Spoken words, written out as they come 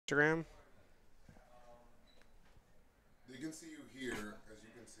Instagram? They can see you here, as you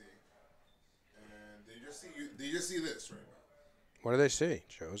can see, and they just see you. They just see this right now. What do they see?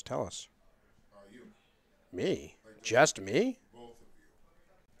 Joez, tell us. You. Me? Like Just me? Both of you.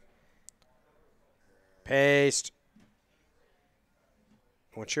 Paste.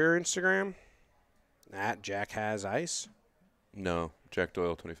 What's your Instagram? At Jack Has Ice? No, Jack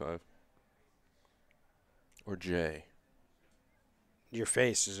Doyle 25. Or Jay. Your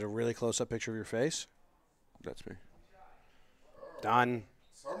face. Is it a really close-up picture of your face? That's me. Done.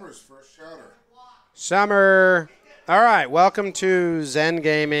 Summer's first chatter. Summer. All right. Welcome to Zen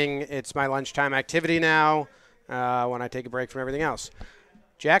Gaming. It's my lunchtime activity now when I take a break from everything else.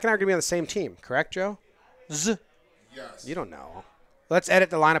 Jack and I are going to be on the same team, correct, Joe? Yes. You don't know. Let's edit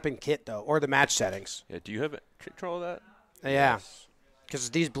the lineup in kit, though, or the match settings. Yeah, do you have control of that? Yeah. Because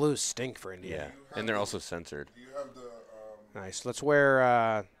these blues stink for India. Yeah, and they're also censored. Do you have the? Nice. Let's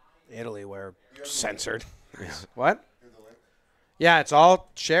wear Italy wear censored. What? Yeah, it's all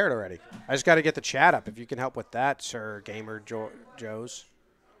shared already. I just got to get the chat up. If you can help with that, Sir Gamer Joes.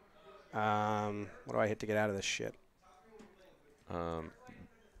 What do I hit to get out of this shit?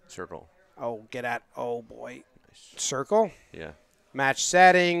 Circle. Oh, get at. Oh, boy. Circle? Yeah. Match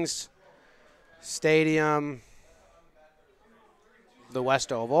settings. Stadium. The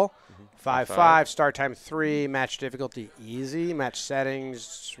West Oval. 5-5. Start time 3. Match difficulty easy. Match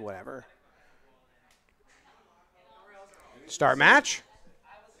settings. Whatever. Start match.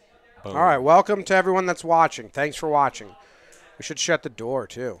 Boom. All right. Welcome to everyone that's watching. Thanks for watching. We should shut the door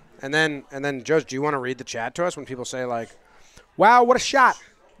too. And then, Joe, do you want to read the chat to us when people say like, "Wow, what a shot"?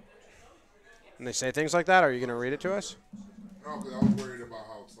 And they say things like that. Are you going to read it to us? No, because I was worried about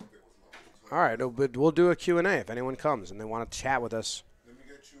how something was low. So All right. But we'll do a Q&A if anyone comes and they want to chat with us. let me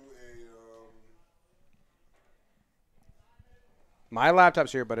get you a. My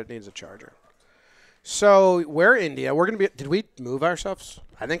laptop's here, but it needs a charger. So we're India. We're going to be. Did we move ourselves?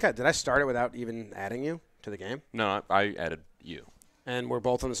 I think did I start it without even adding you to the game? No, I added you. And we're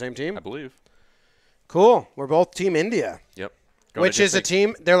both on the same team? I believe. Cool. We're both Team India. Yep. Which is a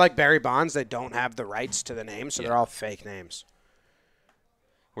team. They're like Barry Bonds. They don't have the rights to the name, so they're all fake names.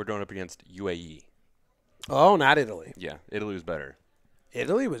 We're going up against UAE. Oh, not Italy. Yeah, Italy was better.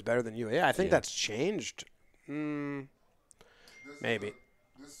 Italy was better than UAE. I think that's changed. Maybe.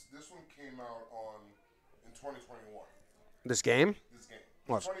 This one came out in 2021. This game? This game.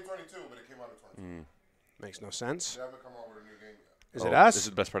 What? 2022, but it came out in 2021. Makes no sense. They haven't come out with a new game yet. Is it us? This is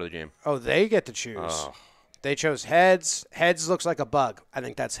the best part of the game. Oh, they get to choose. Oh. They chose heads. Heads looks like a bug. I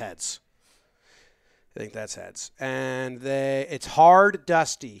think that's heads. And it's hard,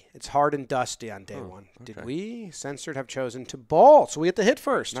 dusty. It's hard and dusty on day one. Okay. Did we, censored, have chosen to bowl? So we get to hit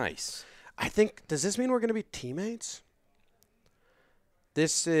first. Nice. I think, does this mean we're going to be teammates?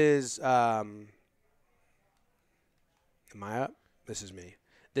 This is, am I up? This is me.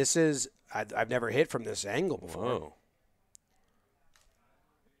 This is, I've never hit from this angle before. Whoa.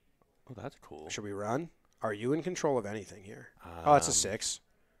 Oh, that's cool. Should we run? Are you in control of anything here? Oh, it's a 6.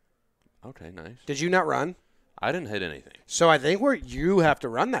 Okay, nice. Did you not run? I didn't hit anything. So I think you have to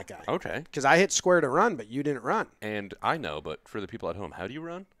run that guy. Okay. Because I hit square to run, but you didn't run. And I know, but for the people at home, how do you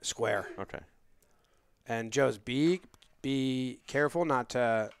run? Square. Okay. And Joe's be careful not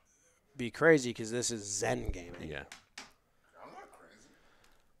to be crazy because this is Zen gaming. Yeah. I'm not crazy.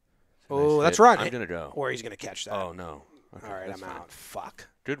 Oh, Nice let's hit. run. I'm going to go. Or he's going to catch that. Oh, no. Okay, All right, that's I'm fine. out. Fuck.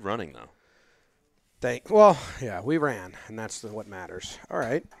 Good running, though. Well, yeah, we ran, and that's what matters. All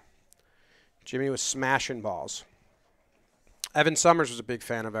right. Jimmy was smashing balls. Evan Summers was a big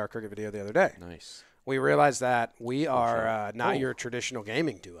fan of our cricket video the other day. Nice. We realized that we are not your traditional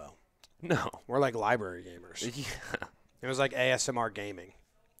gaming duo. No. We're like library gamers. Yeah. It was like ASMR gaming.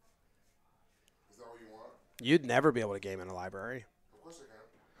 Is that what you want? You'd never be able to game in a library. Of course I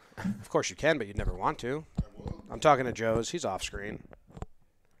can. Of course you can, but you'd never want to. I will. I'm talking to Joez. He's off screen.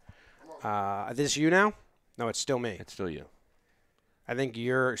 This you now? No, it's still me. It's still you. I think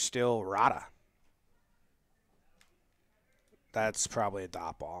you're still Rada. That's probably a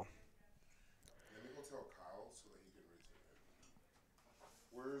dot ball. Let me go tell Kyle so that he can raise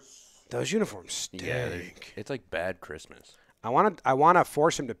it. Where's... Those uniforms stink. Yeah, it's like bad Christmas. I want to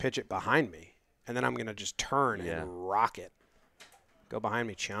force him to pitch it behind me, and then I'm going to just turn and rock it. Go behind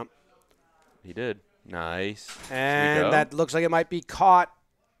me, chump. He did. Nice. And that looks like it might be caught.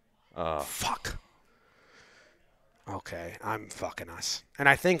 Oh. Fuck. Okay, I'm fucking us. And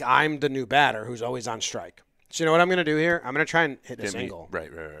I think I'm the new batter who's always on strike. So you know what I'm going to do here? I'm going to try and hit a single. Right.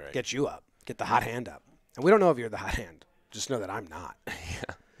 Get you up. Get the hot hand up. And we don't know if you're the hot hand. Just know that I'm not.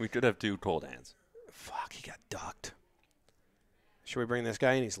 Yeah. We could have 2 cold hands. Fuck, he got ducked. Should we bring this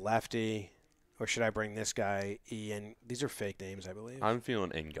guy in? He's lefty. Or should I bring this guy, Ian? These are fake names, I believe. I'm feeling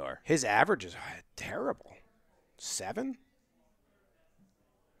Engar. His average is terrible. 7?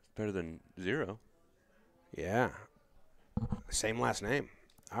 Better than 0. Yeah. Same last name.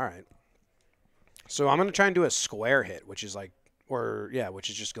 All right. So I'm going to try and do a square hit, which is which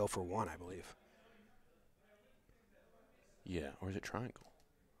is just go for 1, I believe. Yeah, or is it triangle?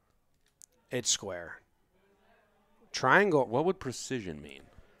 It's square. Triangle. What would precision mean?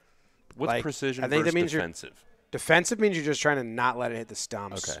 What's Like, precision I think that versus means defensive? Defensive means you're just trying to not let it hit the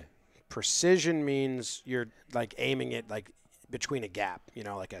stumps. Okay. Precision means you're like aiming it like between a gap,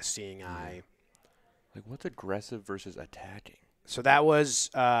 like a seeing eye. Like, what's aggressive versus attacking? So that was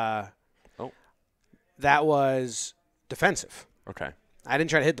that was defensive. Okay. I didn't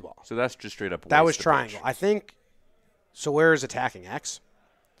try to hit the ball. So that's just straight up. That was waste the triangle. pitch. I think. So where is attacking? X?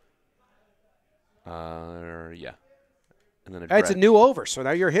 Yeah. And then It's a new over, so now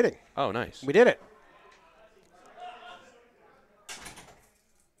you're hitting. Oh, nice. We did it.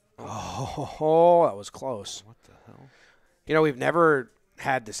 Oh, that was close. What the hell? We've never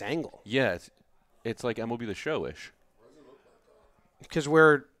had this angle Yeah, it's like MLB The Show-ish. because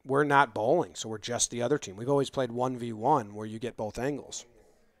we're not bowling, so we're just the other team. We've always played 1v1 where you get both angles.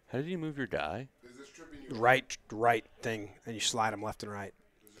 How did you move your die? Is this tripping you? Right thing, and you slide them left and right.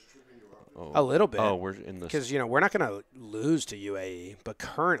 Is this tripping you up? Oh. A little bit. Oh, we're in the. Because, we're not going to lose to UAE, but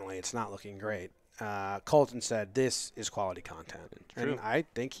currently it's not looking great. Colton said this is quality content. True. And I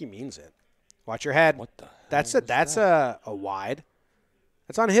think he means it. Watch your head. What the? That's hell that's was a wide.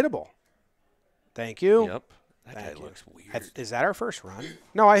 That's unhittable. Thank you. Yep. That Thank guy you. looks weird. Is that our first run?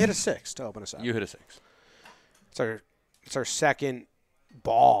 No, I hit a 6 to open us up. You hit a 6. It's our second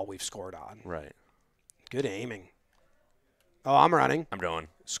ball we've scored on. Right. Good aiming. Oh, I'm running. I'm going.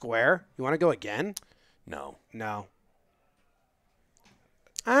 Square. You want to go again? No. No.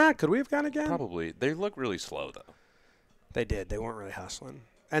 Could we have gone again? Probably. They look really slow, though. They did. They weren't really hustling.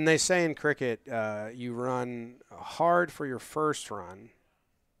 And they say in cricket, you run hard for your first run,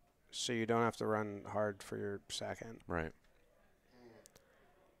 so you don't have to run hard for your second. Right.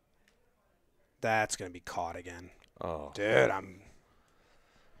 That's going to be caught again. Oh. Dude,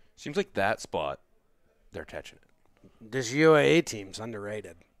 Seems like that spot, they're catching it. this UAE team's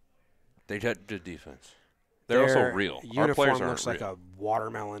underrated. They got good defense. They're also real. Our Uniform players aren't looks real. like a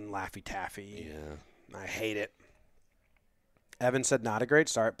watermelon Laffy Taffy. Yeah. I hate it. Evan said not a great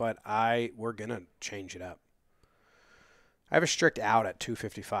start, but we're going to change it up. I have a strict out at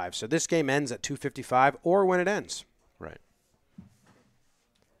 2:55. So this game ends at 2:55 or when it ends. Right.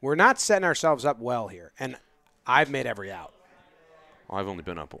 We're not setting ourselves up well here. And I've made every out. Well, I've only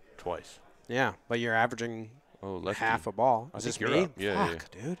been up twice. Yeah, but you're averaging lefty. half a ball. I Is think this you're me? up. Yeah,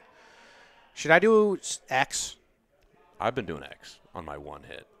 Fuck, dude. Should I do X? I've been doing X on my one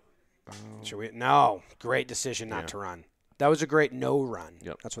hit. Should we? No. Great decision not to run. That was a great no run.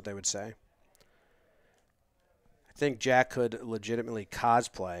 Yep. That's what they would say. I think Jack could legitimately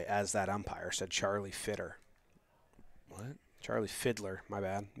cosplay as that umpire, said Charlie Fitter. What? Charlie Fiddler. My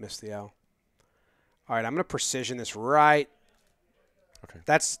bad. Missed the L. All right, I'm going to precision this right. Okay.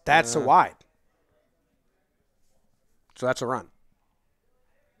 That's a wide. So that's a run.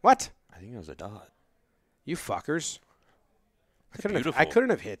 What? I think it was a dot. You fuckers. I Beautiful. couldn't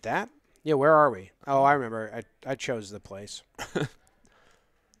have hit that. Yeah, where are we? Oh, I remember. I chose the place.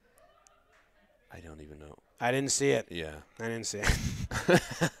 I don't even know. I didn't see it. Yeah. I didn't see it.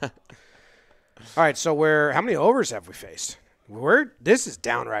 All right, so how many overs have we faced? This is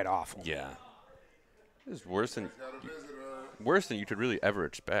downright awful. Yeah. This is worse than Got a visitor. you could really ever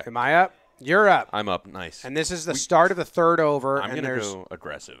expect. Am I up? You're up. I'm up. Nice. And this is the start of the third over. I'm and going to there's go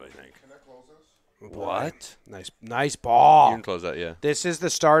aggressive, I think. Can I close this? What? Nice ball. You can close that, yeah. This is the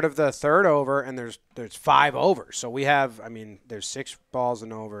start of the third over, and there's 5 overs. So we have, there's 6 balls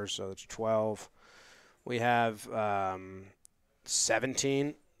and overs, so it's 12. We have 17.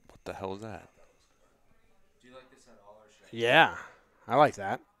 What the hell is that? Do you like this at all, or should I? Yeah, I like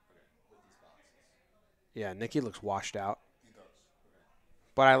that. Yeah, Nikki looks washed out. He does.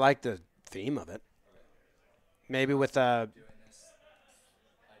 But I like the theme of it. Maybe with Doing this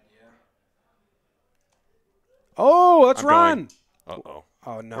idea. Oh, let's I'm run. going. Uh-oh.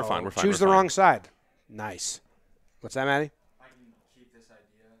 Oh, no. We're fine, we're fine, Choose we're the fine. wrong side. Nice. What's that, Maddie? I can keep this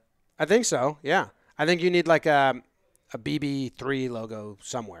idea. I think so, yeah. I think you need like a BB3 logo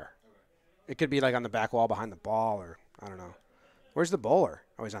somewhere. It could be like on the back wall behind the ball or I don't know. Where's the bowler?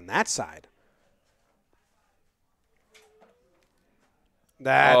 Oh, he's on that side.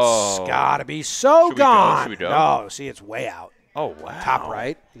 That's got to be so Should we go? gone. Should we go? No, see, it's way out. Oh, wow. Top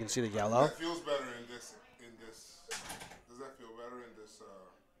right. You can see the yellow. That feels better in this. Does that feel better in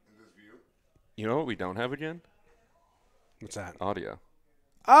You know what we don't have again? What's that? Audio.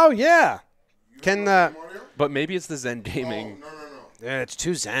 Oh yeah. Can the? But maybe it's the Zen Gaming. No. Yeah, it's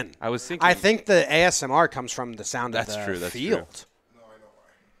too zen. I was thinking. I think the ASMR comes from the sound That's of the true, that's field. No, I know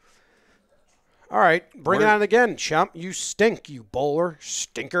why. All right, bring it Where- on again, chump. You stink, you bowler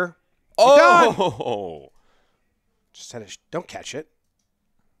stinker. Oh! Just had to don't catch it.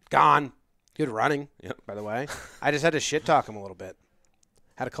 Gone. Good running. Yep. By the way, I just had to shit talk him a little bit.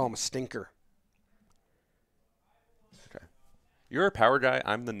 Had to call him a stinker. Okay. You're a power guy.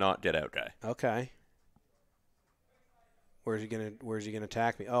 I'm the not get out guy. Okay. Where's he gonna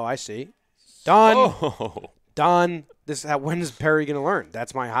attack me? Oh, I see. Done. Oh! Done. When is Perry gonna learn?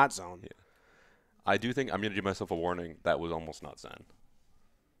 That's my hot zone. Yeah. I do think I'm going to give myself a warning. That was almost not Zen.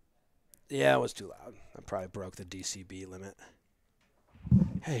 Yeah, it was too loud. I probably broke the DCB limit.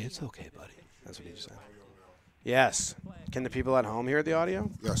 Hey, it's okay, buddy. That's what he just said. Yes. Can the people at home hear the audio?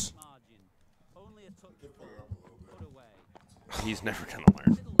 Yes. He's never going to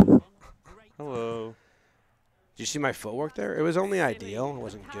learn. Hello. Did you see my footwork there? It was only ideal. It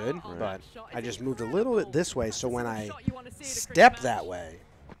wasn't good, but I just moved a little bit this way, so when I step that way,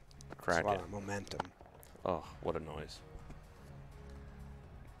 it's a Crack lot it. of momentum. Oh, what a noise.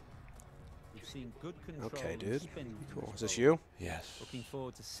 You've seen good control Okay, and dude. spin Cool. control. Is this you? Yes. Looking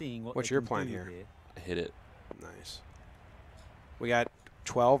forward to seeing what What's they your can plan do here? I hit it. Nice. We got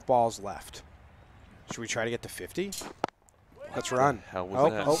 12 balls left. Should we try to get to 50? Let's run. hell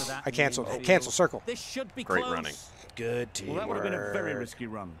was that? Oh, I canceled. Oh, cancel circle. This should be Great close. running. Good Well, teamwork. that would have been a very risky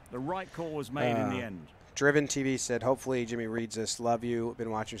run. The right call was made in the end. Driven TV said, hopefully Jimmy reads this. Love you.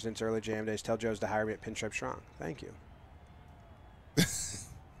 Been watching since early jam days. Tell Joez to hire me at Pinstripe Strong. Thank you.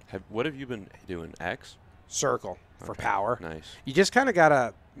 What have you been doing? X? Circle for Okay, power. Nice. You just kind of got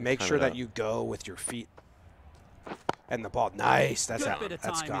to make Time sure it that up. you go with your feet. And the ball. Nice. That's Good out. bit of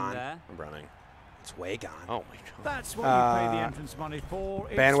That's timing gone. there. I'm running. It's way gone. Oh, my God. That's what you pay the entrance money for.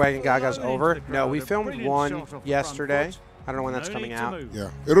 It's Bandwagon Gaga's flown into over. the No, crowd. we A filmed brilliant one shot off the front yesterday. foot. I don't know when that's No coming need to out. move.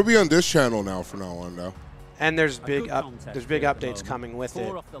 Yeah. It'll be on this channel now from now on, though. And there's A big good up. contest There's big here at the updates moment. coming with it.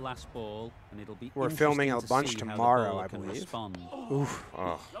 4 off the last ball, and it'll be We're filming interesting a to bunch see how the tomorrow, ball I can believe. respond. Oof.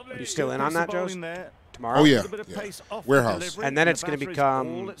 Oh. You still in on that, Joe? Joez? Tomorrow. Oh, yeah. A bit of pace off the Warehouse. delivery, And then the it's going to battery's all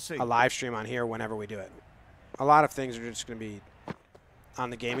become at sea. a live stream on here whenever we do it. A lot of things are just going to be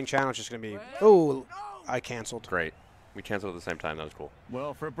on the gaming channel. It's just going to be, oh, I canceled. Great. We canceled at the same time. That was cool.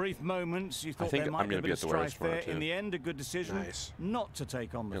 Well, for a brief moment, you thought think there I'm might be gonna a be bit at of the warehouse strife there. tomorrow, In too. the end, a good decision Nice. not to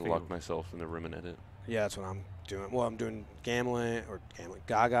take on the And field. lock myself in the room and edit. Yeah, that's what I'm doing. Well, I'm doing gambling,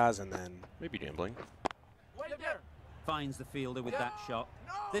 Gagas, and then Maybe gambling. Finds the fielder with that shot.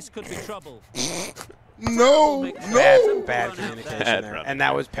 This could be trouble. No, no. bad communication Bad there. running. And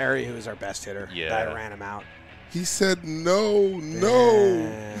that was Perry, who was our best hitter. Yeah. That ran him out. He said no,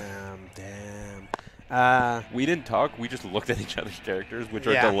 no. Damn. We didn't talk. We just looked at each other's characters, which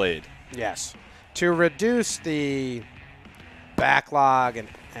are Yeah. delayed. Yes. To reduce the backlog and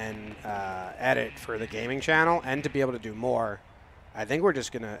edit for the gaming channel and to be able to do more, I think we're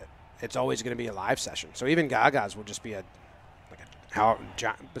just going to – it's always going to be a live session. So even Gaga's will just be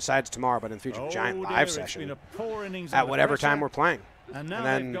besides tomorrow, but in the future, Oh, giant dear, live it's session been a poor innings at under whatever pressure. time we're playing. And now and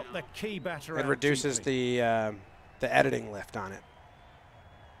then they've got the key batter It out reduces deeply. the editing lift on it.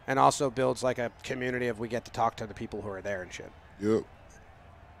 And also builds like a community of we get to talk to the people who are there and shit. Yep.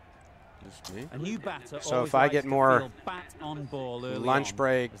 Just me? A new batter So always if I likes get to more feel bat on ball early lunch on,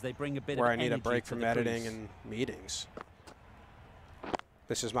 break as they bring a bit where of I need a energy break to from the editing crease. and meetings.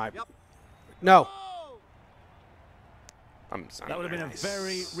 This is my no. That would have been a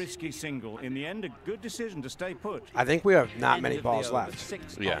very risky single. In the end, a good decision to stay put. I think we have not End many of the balls over, left.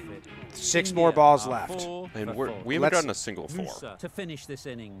 6 Yeah. off it. 6 India more balls are left. 4 And for we 4. haven't Let's- gotten a single 4. Musa to finish this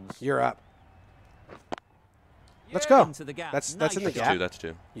innings. You're up. Let's go. Into the gap. That's in Nice the That's shot. gap. 2. That's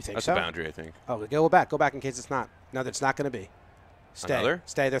 2. You think That's so? a boundary, I think. Oh, go back. Go back in case it's not. No, that's not going to be. Stay. Another?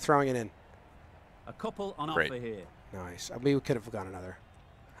 Stay. They're throwing it in. A couple on Great. offer here. Nice. We could have gone another.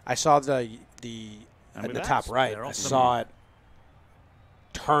 I saw the And in with the top that, right. they're I off the saw it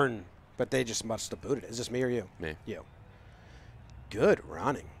turn, but they just must have booted it. Is this me or you? Me. You. Good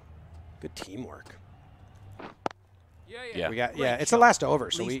running. Good teamwork. Yeah. We got Great it's the shot. last over,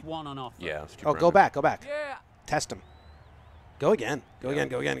 At so least we. one on offer. Yeah. Let's keep Oh, go running. back. Go back. Yeah. Test him. Go again. Go Yeah. again.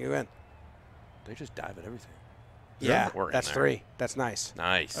 Go again. Go again. They just dive at everything. Yeah. We're in That's there. 3. That's nice.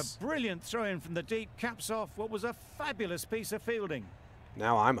 Nice. A brilliant throw-in from the deep caps off what was a fabulous piece of fielding.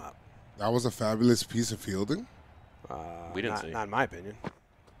 Now I'm up. That was a fabulous piece of fielding. We didn't not, see. Not in my opinion.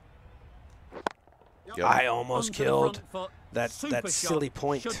 Yep. I almost Onto the killed front foot. that Super silly shot.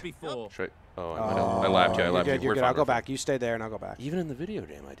 point. Should be 4. Should I? Oh, I laughed you. I You're laughed good. you. You're We're good. fine, I'll go we're fine. back. You stay there, and I'll go back. Even in the video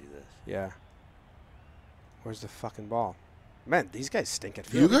game, I do this. Yeah. Where's the fucking ball? Man, these guys stink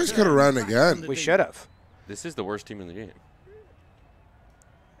at You field. guys could have ran again. We should have. This is the worst team in the game.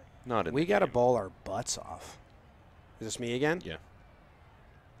 Not in We the got to game. bowl our butts off. Is this me again? Yeah.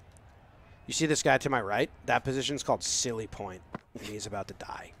 You see this guy to my right? That position's called silly point, and he's about to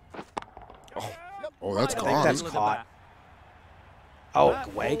die. Oh, that's I think gone. that's caught. Oh,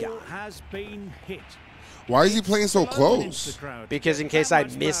 That way ball gone. has been hit. Why is he playing so Flown into the close? crowd. Because in case I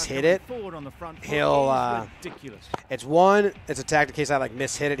That much miss power hit it, coming forward on the front foot he'll, is ridiculous. It's one, it's a tactic in case I like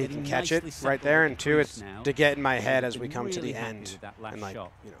miss hit it, he can Getting catch nicely it settled right there, at and the two, crease it's now. to get in my head as Been we come to really the happy end, with that last and like,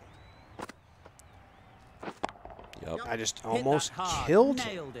 shot. you know, Yep. I just Hit almost that hard, killed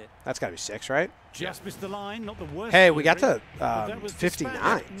him. nailed it. That's got to be 6, right? Just missed the line, not the worst. Hey, we got delivery, to but that was 59.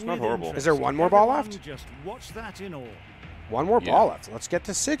 dispatched It's not with horrible. interest. Is there one more ball Everyone left? Just watch that in awe. One more Yeah. ball left. Let's get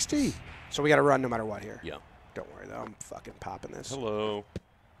to 60. So we got to run no matter what here. Yeah. Don't worry, though. I'm fucking popping this. Hello.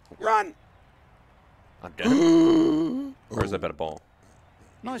 Run! I'm dead. Or is that better ball?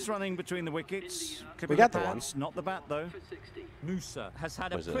 Nice running between the wickets. Could We be got the the one. pads, not the bat though. Musa has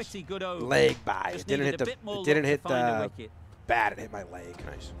had a What is this? pretty good over. Leg by. Just It didn't needed hit a the. bit more It didn't luck hit to find a the wicket. bat. It hit my leg.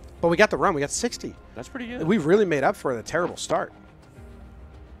 Nice. But we got the run. We got 60. That's pretty good. We really made up for the terrible start.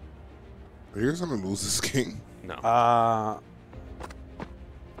 Are you guys gonna lose this game? No.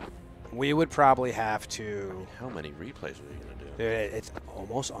 We would probably have to. How many replays are you going to do? Dude, it's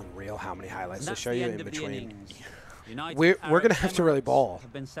almost unreal how many highlights they That's show the you end in of the between. innings. United We're Arab gonna have to really Emirates ball.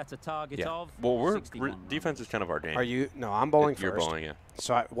 Have been set a target Yeah. of Well, we're 61 runs. defense is kind of our game. Are you? No, I'm bowling You're first. bowling, yeah.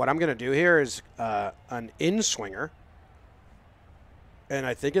 So what I'm going to do here is an in swinger, and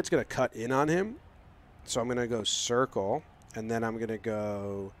I think it's going to cut in on him. So I'm going to go circle, and then I'm going to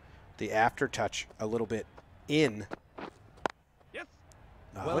go the after touch a little bit in.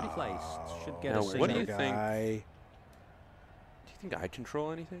 Well placed. Should get Now, a what do you signal. think- Guy. Do you think I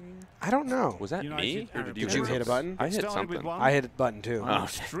control anything? I don't know. Was that United me? Or Arab did you, Did you hit hit a button? I hit Started with something. one. I hit a button too. I'm Oh,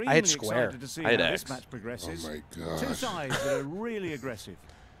 extremely I hit square. excited to see I hit how X. this match progresses. Oh my Two gosh. sides that are really aggressive.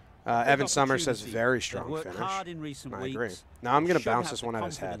 Evan Summers says Opportunity. very They've strong worked finish. hard in recent I weeks. agree. Now I'm going to Should bounce have this the one at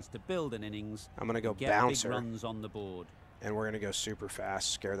his head. confidence to build an innings. I'm going to go and get bouncer, big runs on the board. and we're going to go super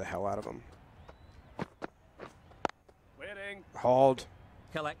fast, scare the hell out of him. Hold.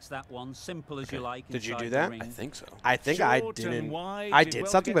 Collects that one, simple as you like. Did you inside do the that? ring. I think so. I think I Short and didn't. wide, I did did well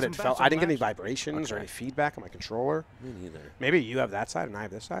to something, get but it some felt. bat I didn't get any on match. vibrations or Okay. any feedback on my controller. Me neither. Maybe you have that side and I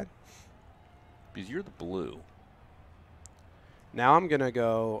have this side. Because you're the blue. Now I'm gonna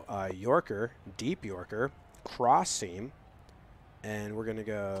go Yorker, deep Yorker, cross seam, and we're gonna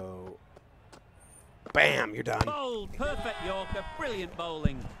go. Bam! You're done. Bold, perfect Yorker, brilliant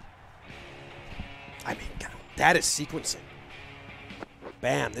bowling. I mean, God, that is sequencing.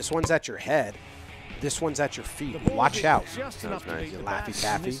 Bam! This one's at your head. This one's at your The feet. ball Watch hit out. Just That enough was to nice. beat the Laffy bats,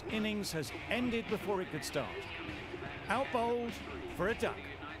 taffy. and this innings has ended before it could start. Out bowled for a duck.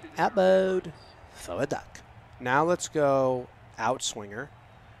 Outbowed for a duck. Now let's go out swinger.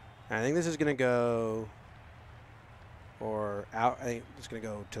 And I think this is going to go, or out. I think it's going to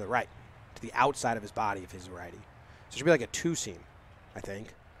go to the right, to the outside of his body if he's a righty. So it should be like a two seam, I think.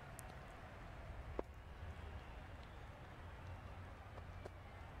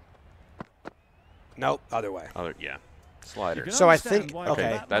 Nope, other way. Other, yeah. You Slider. can So I understand think- why okay,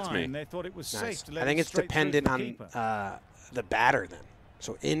 on that that's line me. They thought it was Nice. safe to let I think it it's straight through dependent the on keeper. the batter then.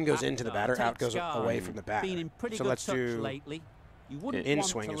 So in goes Up into the guard, batter, out takes goes guard. away from the batter. Been in pretty So good let's touch do. lately. You wouldn't in want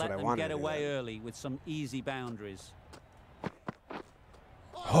swing to is what let I them wanted get to do away there. early with some easy boundaries.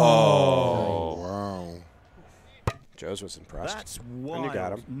 Oh, wow. Joez was impressed. That's And wild. you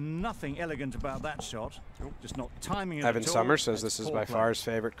got him. Nothing elegant about that shot. Just not timing it Evan at all. Summers says That's this is poor by play. far his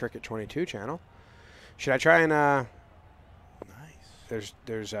favorite Cricket 22 channel. Should I try and Nice.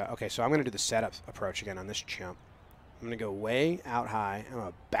 there's okay, so I'm going to do the setup approach again on this chump. I'm going to go way out high. I'm going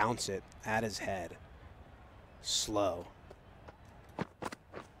to bounce it at his head. Slow.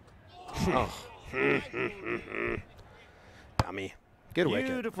 Dummy. Good wicket.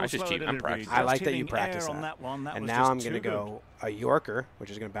 Beautiful I just slow keep- I'm delivery. practicing. I like Just that you hitting practice air on that. one. That And was now just I'm going to too good. go a Yorker, which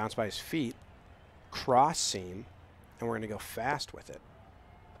is going to bounce by his feet, cross seam, and we're going to go fast with it.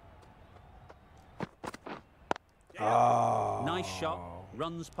 Oh. Nice shot,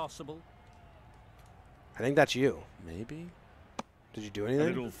 runs possible. I think that's you. Maybe? Did you do A anything?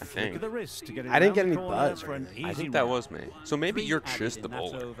 little flick think. of the wrist to get it I didn't around get the any corner buzz for or an anything. I easy think that run. was me. So maybe Three you're added just in the that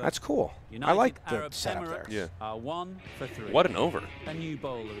bowler. over. That's cool. I United like the Arab setup there. Emirates Yeah. are 1 for 3. What an over. A new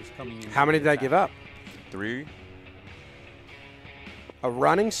bowler is coming in. How many did I give up? 3. A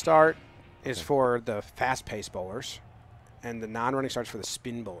running start is for the fast-paced bowlers, and the non-running start's for the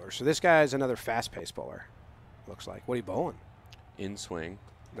spin bowlers. So this guy is another fast-paced bowler, looks like. What are you bowling? In swing.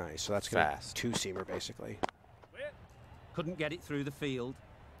 Nice. So that's going Fast. to two-seamer, basically. Couldn't get it through the field.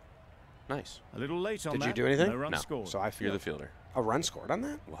 Nice. A little late on Did that. you do anything? No run No. scored. So I You're feel the fielder. a run scored on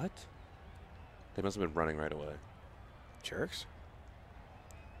that? What? They must have been running right away. Jerks.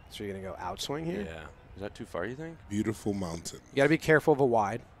 So you're going to go outswing here? Yeah. Is that too far, you think? Beautiful mountain. You got to be careful of a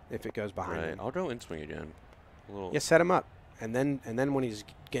wide if it goes behind Right. him. I'll go in swing again. A little. Yeah, set him up. And then when he's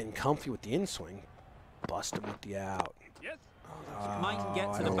getting comfy with the in-swing, bust him with the out. Might get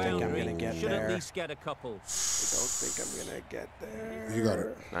I to the don't think I'm boundary. gonna get Should there. at least get a couple. I don't think I'm going to get there. You got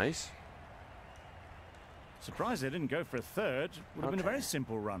it. Nice. Surprised they didn't go for a third. Would have been a very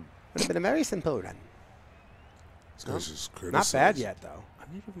simple run. Would have been a very simple run. This guy's just Not bad criticized. yet, though. I'm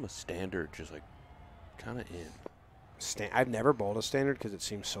going to give him a standard, just like kind of in. I've never bowled a standard because it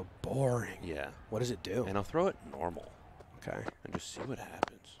seems so boring. Yeah. What does it do? And I'll throw it normal Okay. and just see what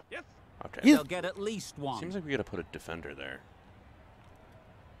happens. Yep. Okay. Yeah. They'll get at least one. Seems like we got to put a defender there.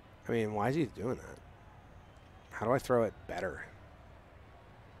 I mean, why is he doing that? How do I throw it better?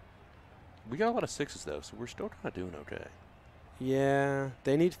 We got a lot of sixes, though, so we're still kind of doing okay. Yeah,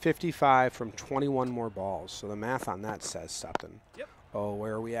 they need 55 from 21 more balls, so the math on that says something. Yep. Oh,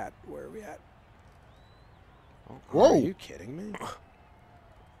 where are we at? Where are we at? Oh, Whoa. Are you kidding me?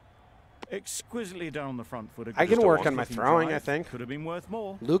 Exquisitely done on the front foot. I can Just a work on my walk-in throwing, I drive. think. Could have been worth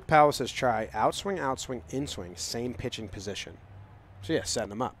more. Luke Powell says try outswing, outswing, inswing, same pitching position. So yeah, setting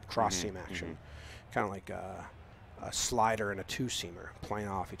them up, cross seam action, kind of like a slider and a two-seamer playing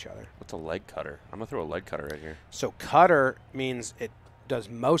off each other. What's a leg cutter? I'm going to throw a leg cutter right here. So cutter means it does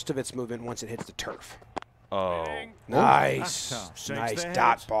most of its movement once it hits the turf. Oh. Nice, That's tough. Shakes nice their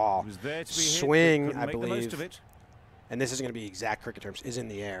dot head. ball. It was there to be hit, but Swing, couldn't I make the most believe, of it. and this is going to be exact cricket terms, is in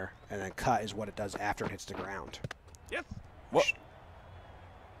the air, and then cut is what it does after it hits the ground. Yep. What?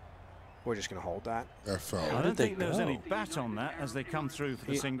 We're just going to hold that. That fell. I did don't they think there was any go? bat on that as they come through for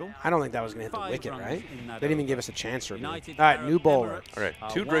the single. I don't think that was going to hit the 5 wicket, runs right? in They that didn't even over. give us a chance to review. All United right, new Arab bowler. Emirates All right,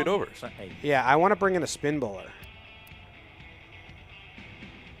 are 2 great 1 overs. for 8. Yeah, I want to bring in a spin bowler.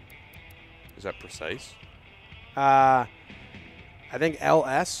 Is that precise? I think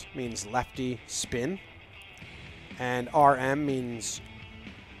LS means lefty spin, and RM means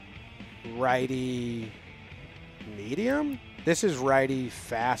righty medium. This is righty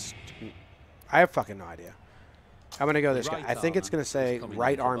fast. I have fucking no idea. I'm going to go this guy. Right I think it's arm going to say is coming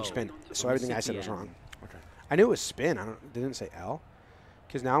right into arm bowl spin. So from everything I said was CTN. wrong. Okay. I knew it was spin. Didn't say L.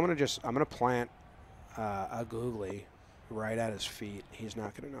 Because now I'm going to plant a googly right at his feet. He's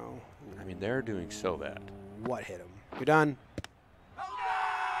not going to know I mean, they're doing so bad. what hit him. You're done.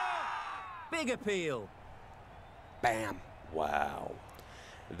 Big appeal. Bam. Wow.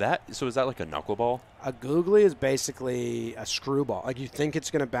 So is that like a knuckleball? A googly is basically a screwball. Like you think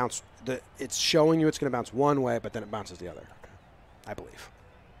it's going to bounce. It's showing you it's going to bounce one way, but then it bounces the other. I believe.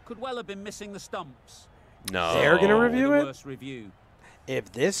 Could well have been missing the stumps. No. They're gonna Or review the it? worst review.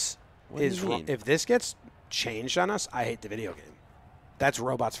 If this What do you is mean? if this gets changed on us, I hate the video game. That's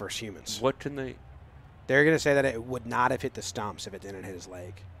robots versus humans. What can they? They're going to say that it would not have hit the stumps if it didn't hit his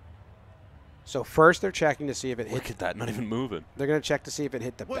leg. So first they're checking to see if it hit. Look at that, not even moving. They're going to check to see if it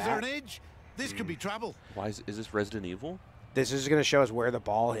hit the Was there bat. an edge? This could be trouble. Why is this Resident Evil? This is going to show us where the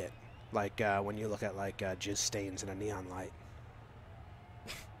ball hit, like when you look at like jizz stains in a neon light.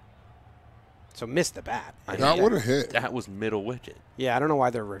 So missed the bat. I That mean, would have hit. That was middle wicket. Yeah, I don't know why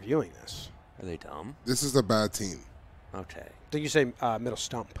they're reviewing this. Are they dumb? This is a bad team. Okay. Did you say middle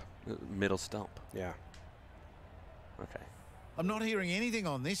stump? Middle stump. Yeah. Okay. I'm not hearing anything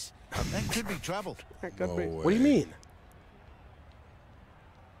on this. That could be trouble. That could No be. What do you way. mean?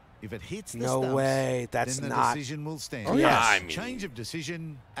 If it hits the No stumps, way. That's then the not. decision will stand. Oh, Yes. I mean, Change of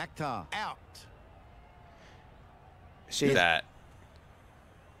decision. Akhtar out. See, that.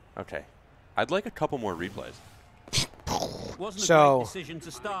 Okay. I'd like a couple more replays. Wasn't a So, great decision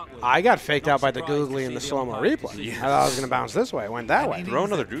to start with. I got faked Not out by the surprised to googly in see the the slow-mo umpire replay. decision. I thought I was going to bounce this way. It went that way. Innings Throw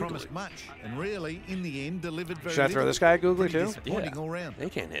another that googly. promised much, and really, in the end, delivered very Should I throw little. this guy a googly Pretty too? disappointing all round. They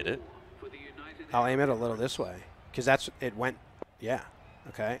can't hit it. I'll aim it a little this way because that's it went. Yeah.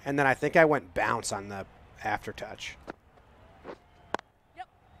 Okay. And then I think I went bounce on the after touch.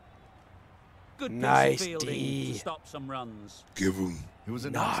 Good piece of Nice fielding D. to stop some runs. Give him. It was a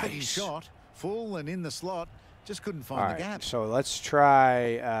nice looking Nice. shot. Full and in the slot. Just couldn't All find the right. gap. So let's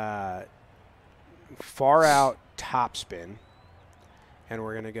try far out top spin, and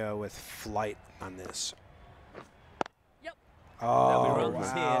we're gonna go with flight on this. Yep. Oh There'll be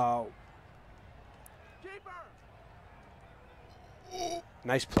runs here. wow.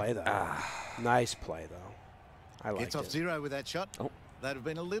 Nice play though. Nice play though. I like Gets off it. zero with that shot. Oh. That'd have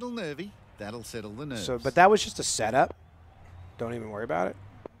been a little nervy. That'll settle the nerves. So, but that was just a setup. Don't even worry about it.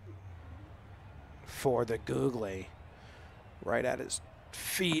 for the googly. Right at his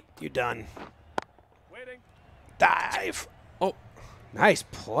feet. You done. Waiting. Dive. Oh. Nice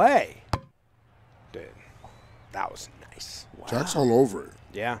play. Dude, that was nice. Wow. Jack's all over it.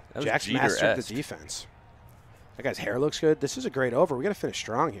 Yeah, That was Jack's mastered the Jeter-esque. defense. That guy's hair looks good. This is a great over. We got to finish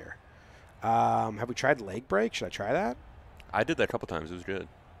strong here. Have we tried leg break? Should I try that? I did that a couple times. It was good.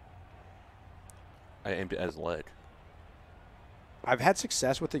 I aimed it as leg. I've had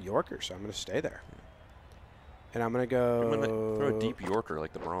success with the Yorker, so I'm going to stay there. And I'm going to go. I'm gonna throw a deep Yorker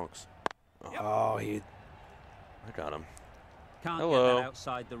like the Bronx. Oh, he. I got him. Can't Hello. get that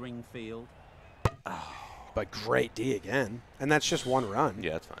outside the ring field. But great D again. And that's just one run.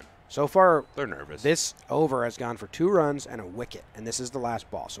 Yeah, that's fine. So far, They're nervous. this over has gone for 2 runs and a wicket, and this is the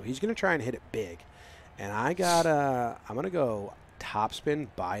last ball. So he's going to try and hit it big. And I'm going to go topspin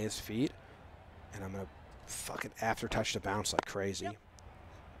by his feet, and I'm going to fucking after touch to bounce like crazy.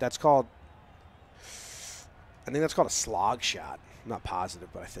 That's called, I think that's called a slog shot. I'm not positive,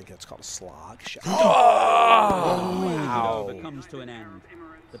 but I think that's called a slog shot. Wow. Over comes to an end.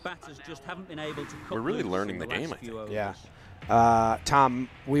 The batters just haven't been able to. We're really learning the game, I think. Yeah. Tom,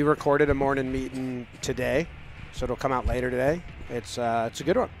 we recorded a morning meeting today, so it'll come out later today. It's a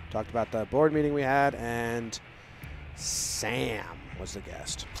good one. Talked about the board meeting we had, and Sam was the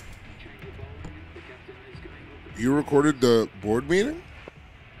guest. You recorded the board meeting?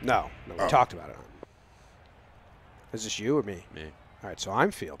 No, we talked about it. Is this you or me? Me. All right, so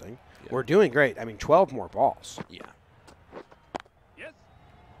I'm fielding. Yeah. We're doing great. I mean, 12 more balls. Yeah. Yes.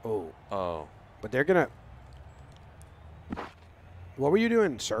 Oh, Oh. but they're going to. What were you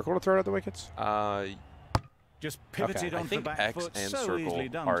doing? Circle to throw it at the wickets? Just pivoted Okay. I onto the think back X foot, and so circle easily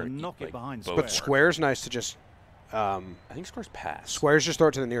done are to knock it like behind both square. But square's nice to just. I think square's pass. Squares just throw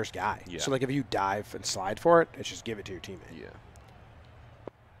it to the nearest guy. Yeah. So, like, if you dive and slide for it, it's just give it to your teammate. Yeah.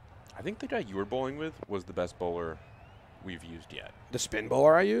 I think the guy you were bowling with was the best bowler we've used yet. The spin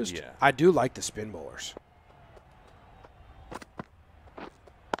bowler I used? Yeah. I do like the spin bowlers.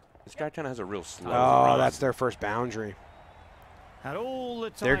 This guy kind of has a real slow Oh, run. that's their first boundary. Had all the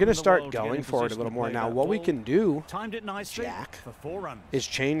time They're in going to the start world to get going in for it a position little to more. play Now, that what we ball. can do Timed it nicely Jack, for 4 runs. is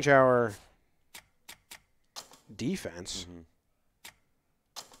change our defense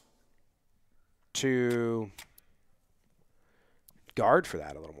to guard for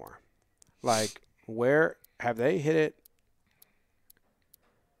that a little more. Like, where have they hit it?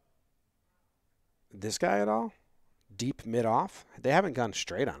 This guy at all? Deep mid off? They haven't gone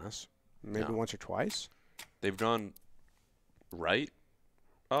straight on us. Maybe No. once or twice. They've gone right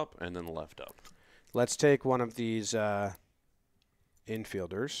up and then left up. Let's take one of these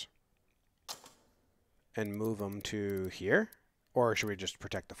infielders and move them to here. Or should we just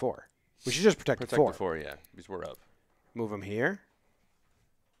protect the 4? We should just protect the 4. the 4, yeah, because we're up. Move them here.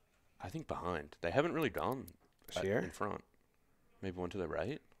 I think behind. They haven't really gone Here? in front. Maybe one to the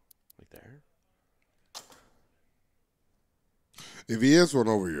right, like there. If he hits one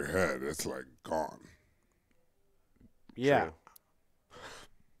over your head, it's like gone. Yeah. True.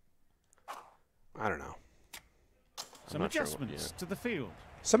 I don't know. Some not sure what- adjustments yeah. to the field.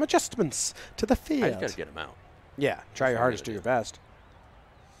 Some adjustments to the I field. just got to get him out. Yeah, try your what I hardest, gotta do do. your best.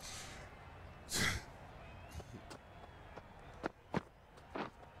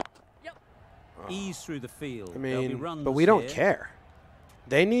 Ease through the field. I There'll be mean, runs but we don't here. care.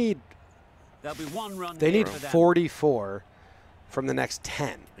 They need There'll be 1 run. they here need for them. 44 from the next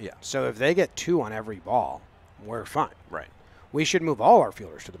 10. Yeah. So if they get 2 on every ball, we're fine. Right. We should move all our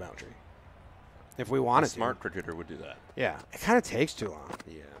fielders to the boundary if we A wanted smart to. cricketer would do that. Yeah, it kind of takes too long.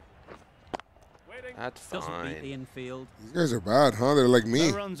 Yeah. Waiting. That's Doesn't beat the fine. infield. These guys are bad, huh? They're like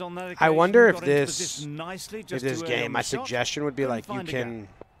me. No runs on that I occasion, wonder if got into this position nicely, if just this too early game, on my the shot. suggestion would be Couldn't like find a gap.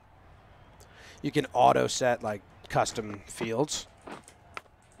 you can auto set like custom fields.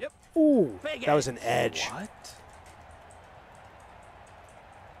 Yep. Ooh, Big that was an edge. What?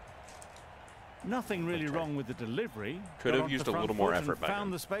 Nothing really wrong with the delivery. Could Got have onto used the a front little more foot and effort by found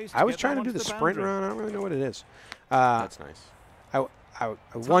him. the space I was get trying to that do onto the the sprint boundary. run. I don't really know what it is. That's nice. I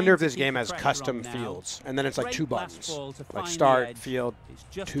wonder if to this keep game the has pressure custom on now. fields, and then it's like Great 2 last buttons, ball to like find the start, edge. field. It's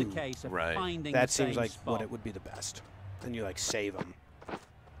just 2. a case of Right. finding That the seems same like spot. what it would be the best. And you like save them. Yeah,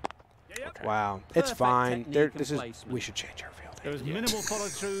 yeah. Okay. Wow, it's Perfect fine. technique There, and this is. placement. We should change our field. There was minimal follow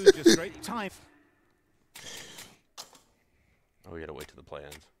through, just great time. Oh, we got to wait till the play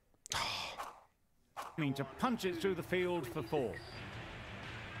ends. I mean, to punch it through the field for 4.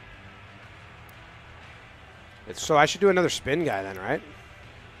 So I should do another spin guy then, right?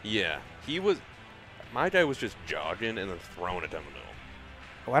 Yeah. He was. My guy was just jogging and then throwing it down the middle.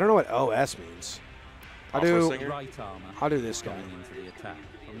 Oh, I don't know what OS means. I'll Also a do. singer? Right armour I'll do this guy. coming into the attack.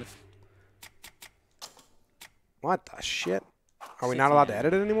 From the What the shit? Are we not allowed to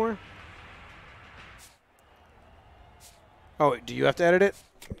edit it anymore? Oh, do you have to edit it?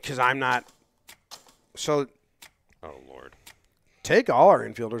 Because I'm not. So Oh, Lord. take all our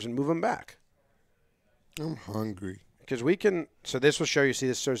infielders and move them back. I'm hungry. Because we can. So this will show you. See,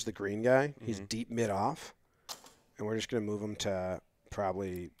 this shows the green guy. He's deep mid off. And we're just going to move him to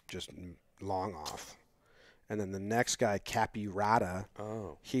probably just long off. And then the next guy, Capirata,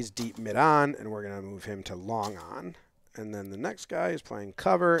 he's deep mid on, and we're going to move him to long on. And then the next guy is playing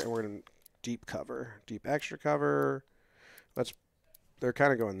cover, and we're going to deep cover, deep extra cover. They're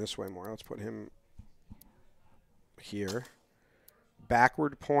kind of going this way more. Let's put him here.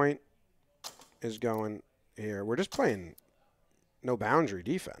 Backward point is going here. We're just playing no boundary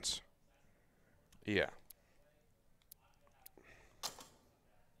defense. Yeah.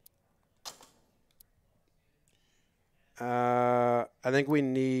 I think we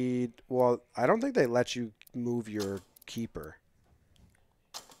need. Well, I don't think they let you move your keeper.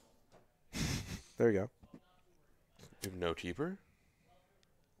 There you go. You have no keeper?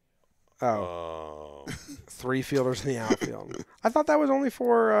 Oh. 3 fielders in the outfield. I thought that was only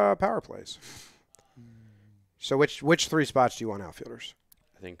for power plays. So which 3 spots do you want outfielders?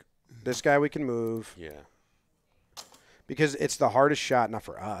 I think. This guy we can move. Yeah. Because it's the hardest shot, not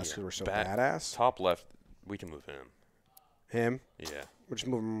for us, because we're so badass. Top left, we can move him. Him? Yeah. We'll just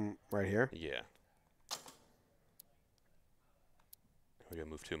move him right here. Yeah. We gotta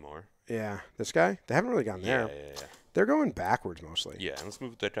move 2 more. Yeah. This guy? They haven't really gone there. Yeah. They're going backwards mostly. Yeah, and let's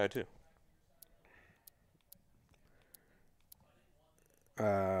move that guy too.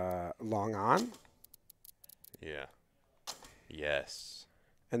 Long on. Yeah. Yes.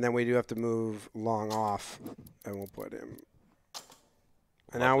 And then we do have to move long off, and we'll put him.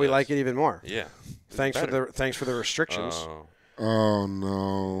 And now we like it even more. Yeah. Thanks for the restrictions. Oh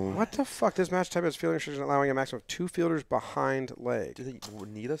no! What the fuck? This match type has fielding restrictions allowing a maximum of 2 fielders behind leg. Do they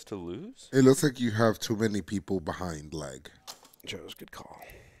need us to lose? It looks like you have too many people behind leg. Joe's good call.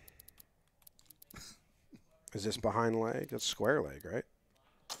 Is this behind leg? That's square leg, right?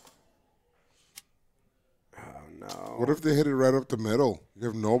 Oh no! What if they hit it right up the middle? You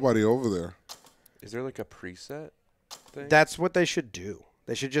have nobody over there. Is there like a preset thing? That's what they should do.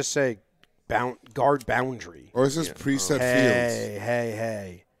 They should just say guard boundary. Or is this preset fields?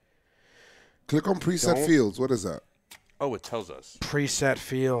 Hey. Click on preset fields. What is that? Oh, it tells us. Preset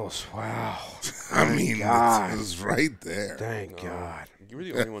fields. Wow. I mean, it's right there. Thank God. You were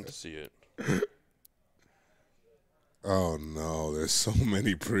the only one to see it. Oh, no. There's so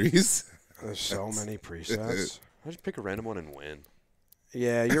many pre's. There's so many presets. I just pick a random one and win.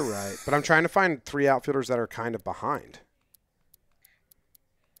 Yeah, you're right. But I'm trying to find 3 outfielders that are kind of behind.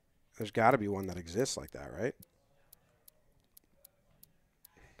 There's got to be one that exists like that, right?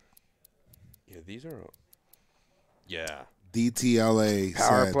 Yeah, these are. Yeah. DTLA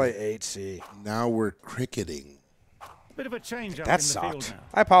Power said, play 8C. now we're cricketing. Bit of a change up That in the field sucked. now.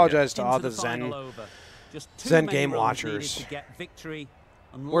 I apologize to Into all the the final Zen. over. Just 2 Zen main game runs watchers. needed to get victory,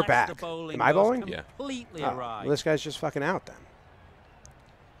 We're unless back. the bowling Am I goes bowling? Yeah. Completely Oh, awry. well, this guy's just fucking out then.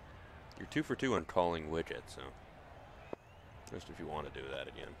 You're 2 for 2 on calling Wicket, so. Just if you want to do that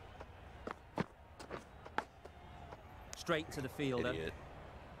again. Straight to the fielder. Idiot.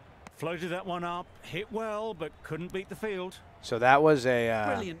 Floated that one up, hit well, but couldn't beat the field. So that was a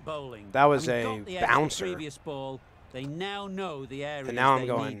Brilliant bowling. that was Having a got the edge of the bouncer. previous ball, they now know the areas now I'm they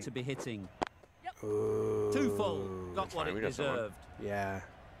going- need to be hitting. Ooh, 2 full. Got what fine, we it got someone. deserved. Yeah.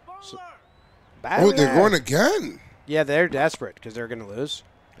 So, Oh, they're going again. Yeah, they're desperate because they're going to lose.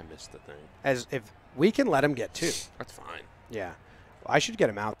 I missed the thing. As if we can let them get 2. That's fine. Yeah. I should get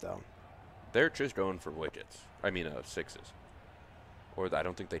him out though. They're just going for wickets. I mean, 6s. Or I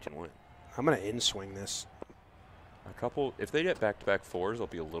don't think they can win. I'm going to in-swing this. A couple. If they get back-to-back 4s, I'll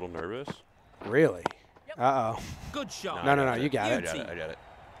be a little nervous. Really? Uh-oh. Good shot. No, you got I it. got it. I got it.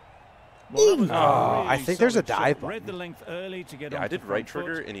 Well, that was a Oh, I really think there's a solid shot. dive Read the button. length early to get Yeah, on I did the right front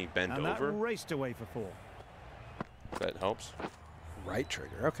foot, trigger and he bent and over. that raced away for 4. That helps. Right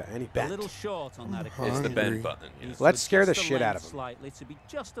trigger. Okay, and he A bent. little short on that It's occasion. the Hungry. bend button. Yeah. Needs to Let's scare the adjust shit out length of him. Slightly to be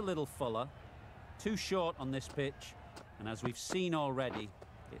just a little fuller. Too short on this pitch, and as we've seen already,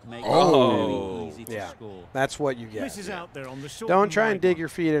 it makes Oh. it very easy to Yeah. score. That's what you get. Misses out there on the short. Don't and try and wide dig one. your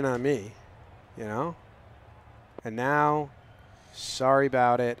feet in on me, you know? And now, sorry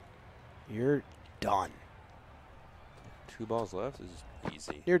about it. You're done. 2 balls left is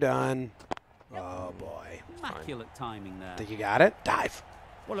easy. You're done. Oh, boy. Immaculate timing there. Think you got it? Dive.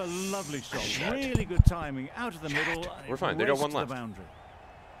 What a lovely shot. Shit. Really good timing. Out of the middle. and We're it fine. They got raced one to the left. boundary.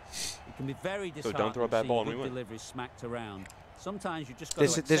 It can be very So disheartening don't throw a bad seeing ball and we good win. deliveries smacked around. Sometimes you just got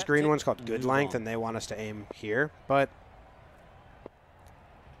This to this accept green it one's called and good move length, on. and they want us to aim here, but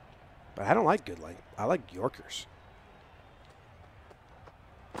I don't like good length. I like Yorkers.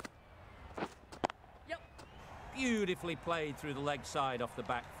 Beautifully played through the leg side off the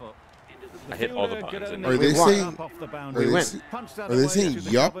back foot. I hit all the Fielder could buttons. only And Are they pick won. saying- up off the Are boundary. they, win. s- Punched that are they away saying to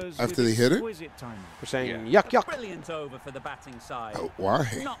the yup covers after with they hit it? exquisite timing. We're saying Yeah. yuck yuck. Brilliant over for the batting side. Why?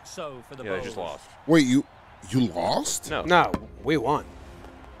 Not so for the yeah, they just bowlers. lost. Wait, you lost? No. No, we won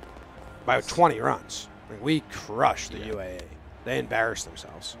by 20 runs. Like, we crushed the Yeah. UAA. They embarrassed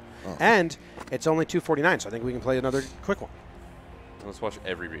themselves, Oh. and it's only 249, so I think we can play another quick one. Let's watch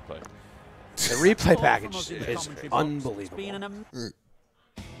every replay. The replay All from package us in the is commentary box. It's unbelievable. been an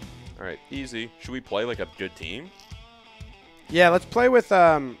All right, easy. Should we play like a good team? Yeah, let's play with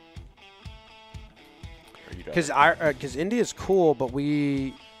Or you because India's cool, but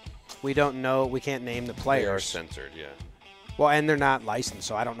we don't know. We can't name the they are players. censored. Yeah. Well, and they're not licensed,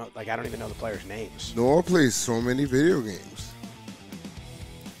 so I don't know. Like, I don't even know the players' names. Noah plays so many video games.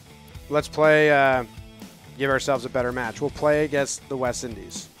 Let's play. Give ourselves a better match. We'll play against the West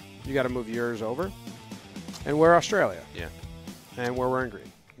Indies. You got to move yours over, and we're Australia, Yeah. and we're wearing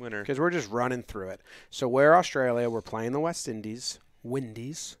green Winner. because we're just running through it. So we're Australia. We're playing the West Indies,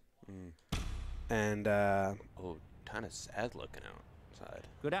 Windies, and Oh, kind of sad looking outside.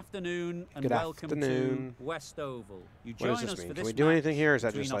 good afternoon and Good welcome afternoon. to West Oval. You what join does this us mean? for Can this we do anything here? Or is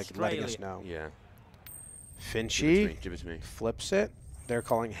that between just like letting us Australia- know? Yeah. Finchy Give it to me. flips it. They're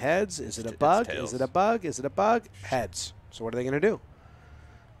calling heads. Is it a It's bug? Is tails. it a bug? Is it a bug? Heads. So what are they going to do?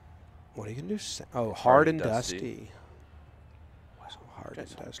 What are you going to do? Oh, hard and dusty. So hard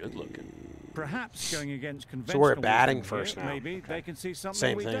Guys and are dusty. good looking. Perhaps going against So conventional we're batting wisdom first here, now. maybe they can see something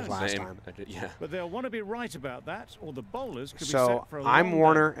Same we thing as don't. last Same. time. Yeah. But they'll want to be right about that, or the bowlers could be So set for a I'm long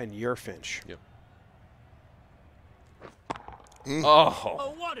Warner day. and you're Finch. Yep. Mm. Oh.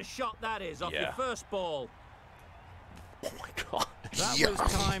 Oh, what a shot that is off Yeah. your first ball. Oh my god. That Yeah. was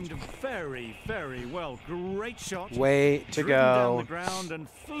timed very, very well. Great shot. Way to Driven down the go, ground and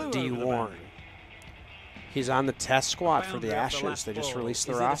flew D. over the Warren. boundary. He's on the test squad for the Boundary off Ashes. last They just ball. released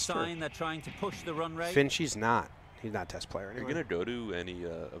the Is it a roster. sign they're trying to push the run rate? Finchy's not. He's not a test player Are you anymore. gonna go to any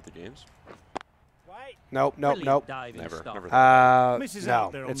of the games? Nope, nope, Brilliant nope. diving Never. stop. Never. Misses No,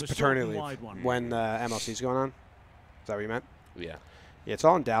 out there on it's the short paternity and leave wide one. when MLC's going on. Is that what you meant? Yeah. Yeah, it's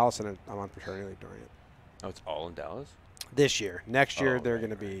all in Dallas, and I'm on paternity leave during it. Oh, it's all in Dallas. This year. Next year, Oh, they're right, going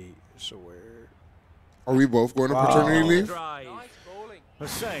to be so weird. Are we both going to Wow. paternity Oh, leave? drive.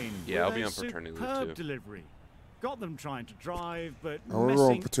 Hussain. Yeah, with I'll be a on paternity leave, superb too. delivery. Got them trying to drive, but I want to go on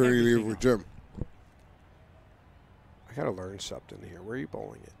messing paternity leave everything with up. Jim. I got to learn something here. Where are you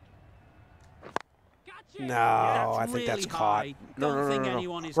bowling it? Gotcha. No, That's I think that's really caught. high. No, Don't no, no, think no, no.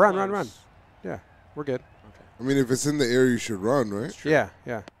 anyone is Run, close. run, run. Yeah, we're good. I mean, if it's in the air, you should run, right? Yeah,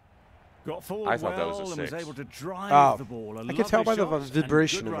 yeah. Got forward I thought that was a well and was six. able to drive Oh, the ball. I can tell by the lovely shot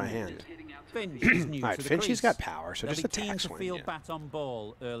vibration and in good my running. hand. Finch is new All right, to the Finchy's crease. got power, so They'll just be keen attack to swing. field Yeah. bat on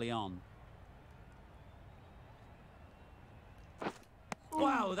ball early on.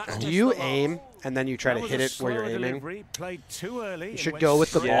 Wow, that's Do missed you the ball. aim and then you try That to was hit a it where you're slower aiming? delivery, played too early You and should went go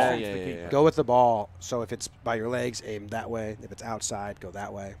with the straight ball. into Yeah, the yeah, keeper. yeah. Go with the ball. So if it's by your legs, aim that way. If it's outside, go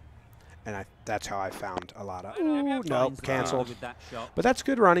that way. And that's how I found a lot of. Ooh, Finds nope, the canceled. with that shot. But that's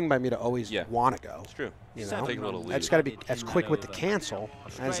good running by me to always Yeah. want to go. It's true. You know, Seven Take a little runs I just lead. got to be added as in quick that with the over. cancel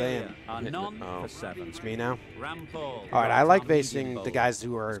as I Australia am. are Hitting it. none Oh. for 7. It's me now. Rampall. All right, I like Tom Medium facing the bowls guys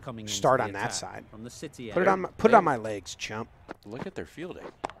who is are coming into start the on that attack side. From the city Put it area. on put it on my legs, chump. Look at their fielding.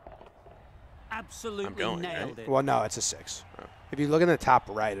 Absolutely going, nailed right? it. Well, no, it's a 6. Oh. If you look in the top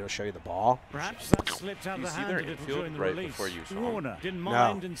right, it'll show you the ball. Perhaps that slipped out of You the see hand their a little infield during the right release. before you saw 'em? Warner didn't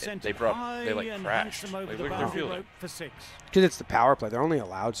mind and sent They it brought- high they, like, and crashed. handsome over Like, the look at their boundary fielding. rope for 6. Because it's the power play. They're only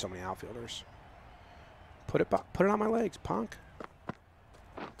allowed so many outfielders. Put it on my legs, punk.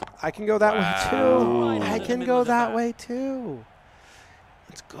 I can go that way Wow. too. Right I into the can middle go of the that bat. way too.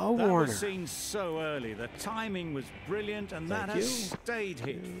 Let's go, That Warner. was seen so early. The timing was brilliant, and that Thank you. has stayed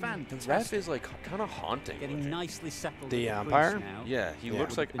hit. The Fantastic. ref is like kind of haunting. Getting looking. nicely settled. The at crease umpire? now. Yeah, he Yeah.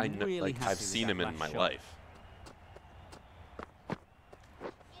 looks like Been I know, really like happy I've with seen that him in last my shot. life.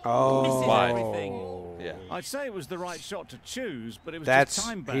 Oh, Misses everything. Yeah. I'd say it was the right shot to choose, but it was That's just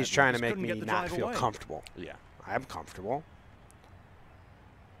time bad. he's trying to Just make couldn't me get the not drive feel away. comfortable. Yeah. I'm comfortable.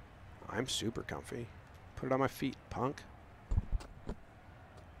 I'm super comfy. Put it on my feet, punk.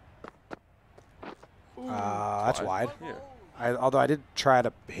 That's wide. Yeah. Although I did try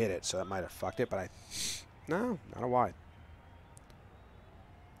to hit it, so that might have fucked it, but no, not a wide.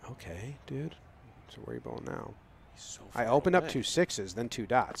 Okay, dude. So where are you bowling now? He's so I far opened up away. 2 6s, then 2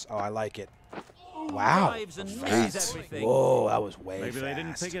 dots. Oh, I like it. Wow. Drives and misses everything. Whoa, that was way Maybe fast. they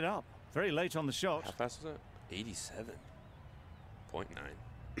didn't pick it up. Very late on the shot. How fast is it?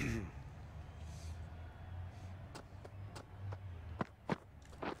 87.9.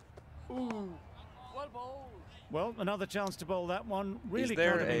 Well, another chance to bowl that one. Really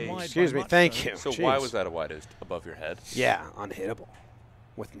there can't have been a- wide Excuse by me, much, thank though. you. So Jeez. why was that a wide? It was above your head? Yeah, unhittable.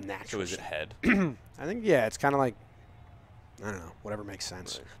 With So natural. is it head? I think, yeah, it's kind of like, I don't know, whatever makes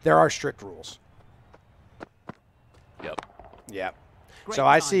sense. Right. There are strict rules. Yep. Yep. Great So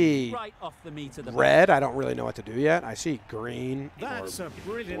I timing, see right off the meat of the red. I don't really know what to do yet. I see green That's or a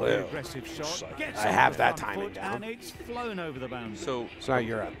brilliantly blue. aggressive shot. Gets I off have the that front timing foot, down. And it's flown over the boundary. So So now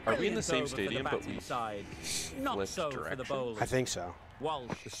you're up. are we in the Brilliant same over for the stadium, but batting we side. Not flipped so for the direction? bowlers. I think so.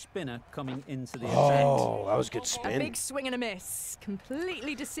 Walsh, the spinner, coming into the Oh, that was a good A spin. big swing and a miss.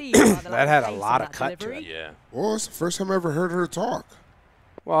 Completely deceived by the That lack had of a pace lot on of that cut to delivery. Yeah. Well, it's the first time I ever heard her talk.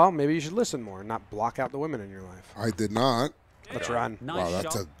 Well, maybe you should listen more and not block out the women in your life. I did not. Let's run. Nice Wow,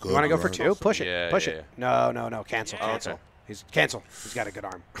 that's shot. a good You want to go for run. two? Push it. Yeah, Push yeah, it. No, no, no. Cancel. Oh, Cancel. okay. He's cancel. He's got a good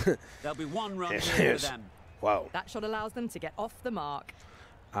arm. There'll be one run Yes, here yes. for them. Whoa. That shot allows them to get off the mark.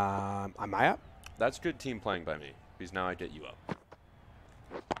 Am I up? That's good team playing by me, because now I get you up.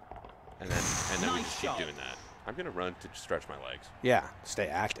 And then we Nice just keep shot. doing that. I'm gonna run to stretch my legs. Yeah. Stay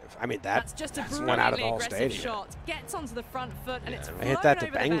active. I mean, That's just a one out of the brilliantly whole aggressive stadium. shot. Gets onto the front foot and Yeah, it's I I flown hit that to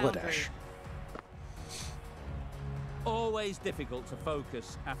over the boundary. Bangladesh. Always difficult to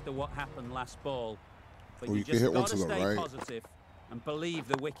focus after what happened last ball. But Well, you you can just hit one gotta to the stay right. positive and believe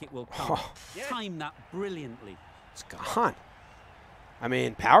the wicket will come. Oh. Time that brilliantly. It's gone. I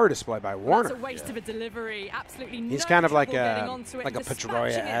mean, power display by Warner. That's a waste of a delivery. Absolutely He's no kind of like trouble getting a onto it, like a dispatching it for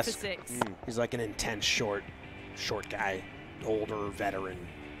Pedroia-esque. six. He's like an intense short guy, older veteran.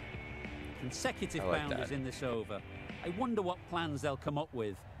 Consecutive I like boundaries that. in this over. I wonder what plans they'll come up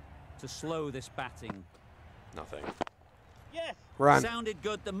with to slow this batting. Nothing. Run. Sounded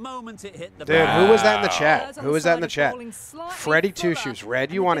good the moment it hit the Dude, bat. who was that in the Spurs chat? on Who was that in side the of chat? bowling slightly Freddie Two fuller Shoes.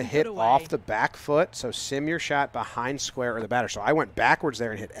 Red, you and want to looking hit good off away. the back foot, so sim your shot behind square or the batter. So I went backwards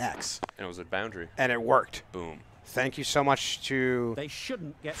there and hit X, And it was a boundary. and it worked. Boom. Thank you so much to They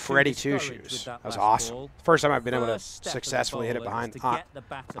shouldn't get Freddie too Two discouraged Shoes. with That was last awesome. ball. First time I've been able to First step of the successfully hit it bowler is behind to get the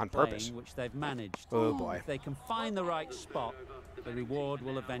batter on playing, purpose. which they've managed. Oh, boy. If they can find the right spot, the reward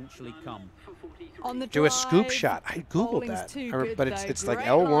will eventually come. On the Do a scoop drive, shot. I googled bowling's that, too Or- good, but it's though. like Great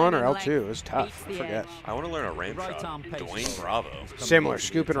L1 line or and L2. It was length tough. beats I the forget. edge. I want to learn a ramp Right shot. arm pace. Dwayne Bravo. Similar.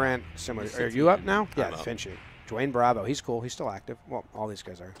 Scoop and ran. Similar. Are you up now? Yeah, I'm up. Finchy. Dwayne Bravo. He's cool. He's still active. Well, all these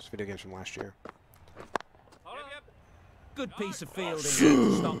guys are. It's video games from last year. Good piece of fielding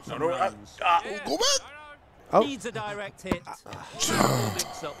to stop some runs. Go back. Oh. Needs a direct hit.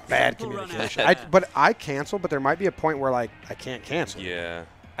 Mix-up. Bad Simple run communication. out. But I cancel, but there might be a point where, like, I can't cancel. Yeah.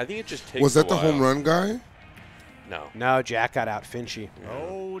 I think it just takes Was that a the home while. run guy? No. No, Jack got out. Finchy.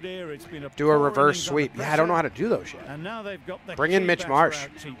 Oh dear, it's been a Do a poor reverse innings sweep. under Yeah, I don't know how pressure, to do those yet. And now they've got the Bring in key Mitch batter Marsh. out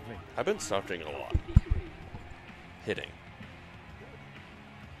cheaply. I've been suffering a lot. Hitting.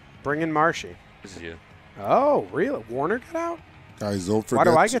 Bring in Marshy. This is you. Oh, really? Warner got out? Guys, don't forget.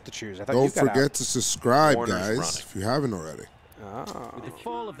 Why do I get to choose? I thought you Don't got forget to subscribe, Warner's guys, running. if you haven't already. out. With the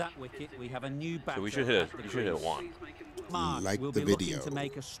fall of that wicket, we have a new batter. So we should hit at the it. You should hit crease. one. Marsh Like will the be looking video. to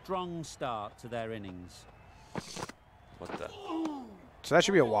make a strong start to their innings. What the? So that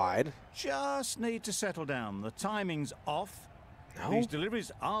should be a wide. Just need to settle down. The timing's off. No? These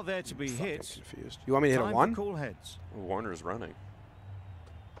deliveries are there to be Fuck, I'm hit. confused. You want me to hit Time a for one? cool heads. Warner's running.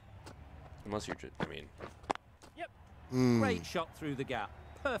 Unless you're just, I mean, Great shot through the gap.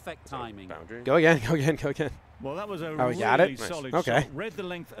 Perfect timing. boundary. Go again, go again, go again. Well, that was a Oh, we really got it? Nice. solid Okay. shot. Read the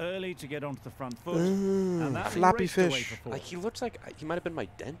length early to get onto the front foot. and that floppy raced away fish. for four. Like, he looks like he might have been my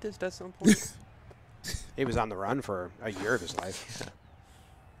dentist at some point. He was on the run for a year of his life. Just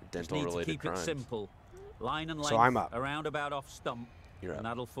Dental need to related keep crimes. it simple. Line and length, So I'm up. around about off stump, You're and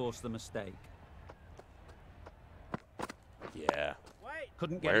up. that'll force the mistake. Yeah.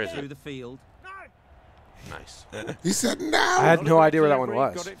 Couldn't get Where it is through it? the field. Nice. He said no. I had Not a no great idea where that one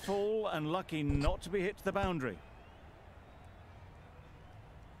delivery, was. Got it full and lucky not to be hit to the boundary.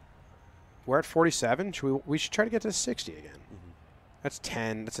 We're at 47. We should try to get to 60 again. That's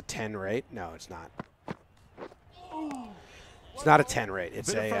 10. That's a 10 rate. No, it's not. It's not a 10 rate. It's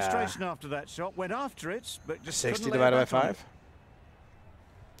Bit of a frustration after that shot. Went after it, but just 60 couldn't lay divided by it back on 5.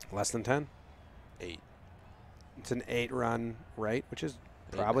 Less than 10. 8. It's an 8-run rate, which is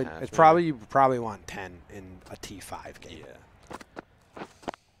Eight and a probably half, it's maybe. probably you probably want 10 in a T5 game. Yeah.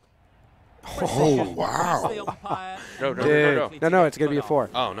 Oh, That's the wow. umpire. No, no, Dude, no, it's gonna be a 4.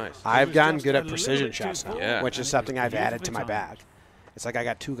 Oh, nice. I've was gotten just good a at little precision bit too shots now, full, Yeah. which is and it something was I've added to beautifully my timed. bag. It's like I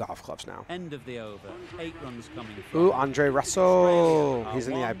got 2 golf clubs now. End of the over. 8 runs coming from. Ooh, Andre Russell. Australia He's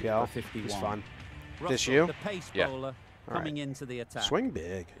in the are IPL. 1 for 51. He's fun. Russell, This you? The pace Yeah. bowler All coming right. into the attack. Swing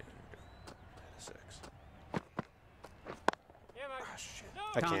big. 6. Yeah, mate.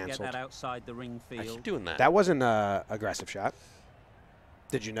 I Can't get canceled. that outside the ring I field. keep doing that. That wasn't an aggressive shot.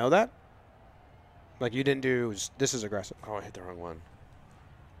 Did you know that? Like you didn't do. This is aggressive. Oh, I hit the wrong one.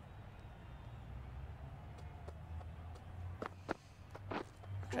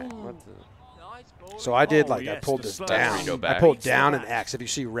 Okay. What the? So I did Oh, like I yes, pulled the this slow down. one. Go I back. pulled Beats the down an back. X. If you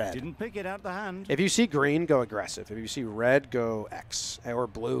see red. Didn't pick it out the hand. If you see green, go aggressive. If you see red, go X. Or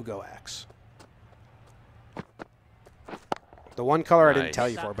blue, go X. The one color I didn't Nice. tell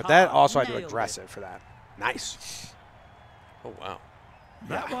you for, but that also I do Nailed it. aggressive for that. Nice. Oh wow.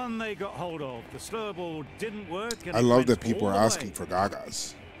 That one they got hold of. The slow ball didn't work. And I it love went that people all are the asking way. for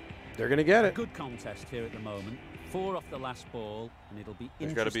Gagas. They're gonna get A it. good contest here at the moment. 4 off the last ball, and it'll be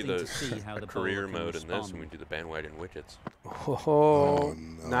There's got to be interesting the to see how a the career bowler can mode in this, respond. and we do the bandwagon wickets. Oh,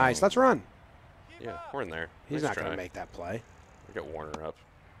 no. nice. Let's run. Yeah, we're in there. He's Nice not gonna try. make that play. We got Warner up.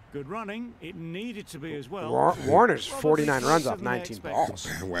 Good running. It needed to be as well. Warner's Probably 49 runs closer off than they 19 expected. balls.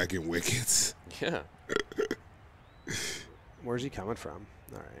 Bandwagon wickets. Yeah. Where's he coming from?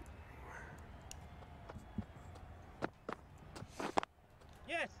 All right.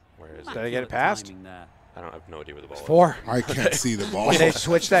 Yes. Where is Did it? I get it Immaculate past? timing there. I don't have no idea where the ball is. 4. I can't see the ball. When they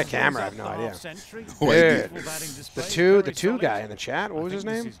switched that camera, I have no Half idea. century. No idea. Dude, Beautiful batting display, the very two solid. guy in the chat. What I was his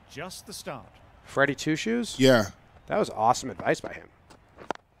think name? This is just the start. Freddie Two Shoes. Yeah. That was awesome advice by him.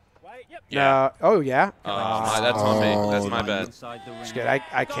 Wait. Yep. Yeah. Oh yeah. That's on me. That's my Oh, bad. Inside the ring. It's good.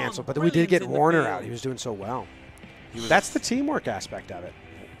 I canceled, but we did get Warner out. He was doing so well. That's the teamwork aspect of it.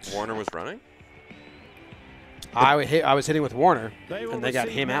 Warner was running? I was hitting with Warner, will and they got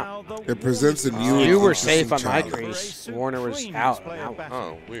receive him out. now the It presents a new. You were interesting safe on my challenge. crease. Warner was out on that one.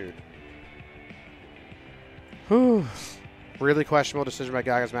 Oh, weird. Whew. Really questionable decision by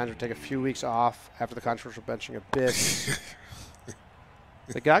Gaga's manager to take a few weeks off after the controversial benching of Biss.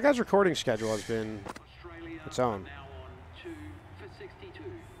 The Gaga's recording schedule has been its own.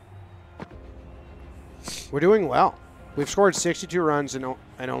 We're doing well. We've scored 62 runs and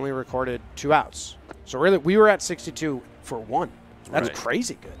only recorded 2 outs. So really, we were at 62 for 1. That's Right.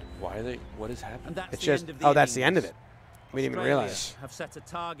 crazy good. Why are they? What has happened? And that's It's the just, end of the oh, that's the end of innings. it. We didn't even Australia realize. have set a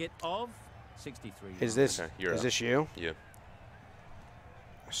target of 63. Is this Okay, you're is up. this you? Yeah.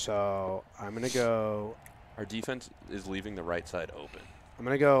 So I'm gonna go. Our defense is leaving the right side open. I'm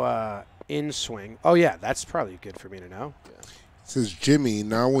gonna go in swing. Oh yeah, that's probably good for me to know. Says Jimmy,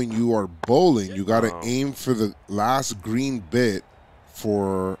 now when you are bowling, you got to Oh. aim for the last green bit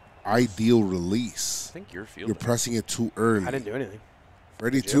for ideal release. I think you're You're fielding. pressing it too early. I didn't do anything.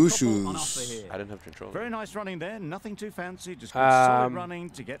 Freddie Couple Two on offer Shoes. here. I didn't have control. Very nice running there. Nothing too fancy. Just good solid running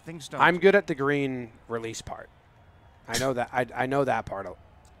to get things started. I'm good at the green release part. I know that. I know that part.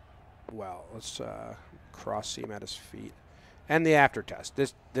 Well, let's cross seam at his feet, and the after test.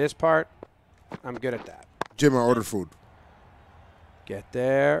 This part, I'm good at that. Jim, I ordered food. Get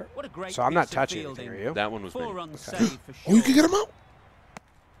there. What a great So I'm not piece of touching fielding. anything. Are you? That one was 4 me. runs saved for Oh, you can sure. get him out?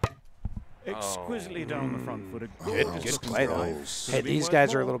 Exquisitely down the front foot. A Good, gorgeous good looking play drive. though. Gross. Hey, these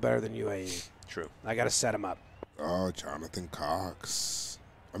guys are a little better than UAE. True. I got to set them up. Oh, Jonathan Cox.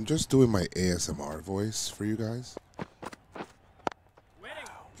 I'm just doing my ASMR voice for you guys.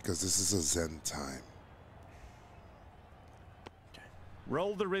 Because this is a Zen time.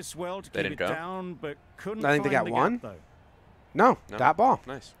 Rolled the wrist well to They keep it didn't go? down, but couldn't I think they find got the one. gap, though. No, No. that ball.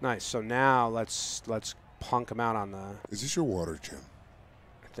 Nice. Nice. So now let's punk them out on the. Is this your water, Jim?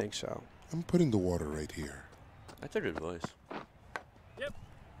 I think so. I'm putting the water right here. That's a good voice.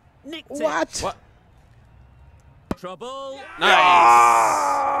 Nicked it. What? What? Trouble. Nice.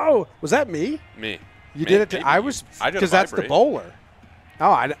 Oh, was that me? Me. You did it. Maybe I you. was I did a because that's the vibrate. bowler.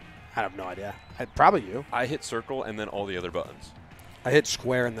 Oh, I have no idea. Probably you. I hit circle and then all the other buttons. I hit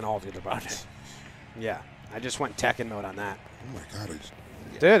square and then all the other buttons. Yeah, I just went Tekken mode on that. Oh, my God.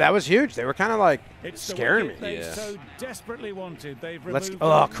 Dude, that was huge. They were kind of like It's the scaring me. wicket they Yeah. so desperately wanted. They've Let's- removed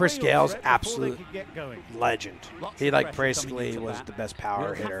oh, the Chris real Gale's threat before they absolute could get going. Legend. Lots He of like pressure coming basically into was bat. the best power We'll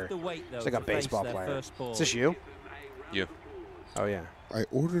have hitter. to wait, though, It's like a to face baseball their player. first ball. Is this you? You. Oh yeah. I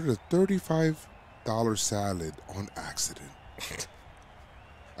ordered a $35 salad on accident.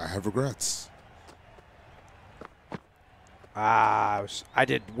 I have regrets. I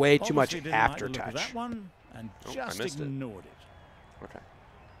did way too much Obviously didn't like the after look of touch. that one and Oh, I just missed it. ignored it. Okay.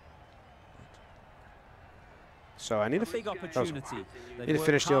 So I need A to big opportunity. They've Need to worked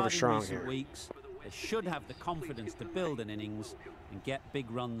finish the over hard in strong recent here. Weeks. They should have the confidence to build an innings and get big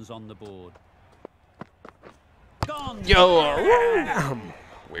runs on the board. Gone. Yo!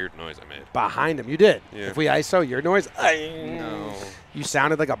 Weird noise I made. Behind him, you did. Yeah. If we ISO your noise, No. you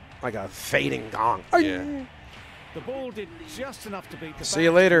sounded like a fading gong. Yeah. The ball did just enough to beat the See you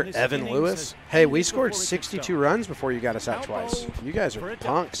bat, later, and this Evan innings Lewis. has Hey, we ended scored before it could 62 start. runs before you got us out Out twice. ball You guys for are a duck.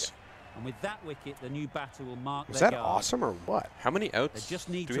 punks. And with that wicket, the new batter will mark Is their that yard. awesome or what? How many They outs just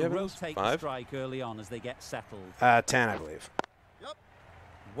need do we to have? Outs? rotate the 5? strike early on as they get settled. 10, I believe. Well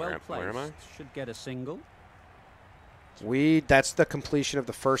Where placed. am I? Should get a single. That's the completion of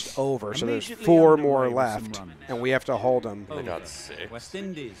the first over, so there's Immediately 4 underway more with some left, running. and we have to hold them. I got Over. 6. West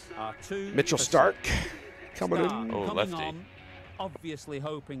Indies are 2 Mitchell for Stark 6. coming Stark in. Oh, coming lefty. on, obviously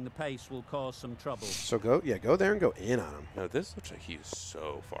hoping the pace will cause some trouble. So go there and go in on him. No, this looks like he's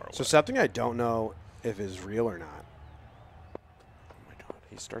so far away. So something I don't know if is real or not. Oh my god,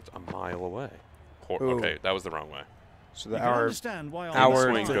 he starts a mile away. Ooh. Okay, that was the wrong way. So You the can our understand why on our the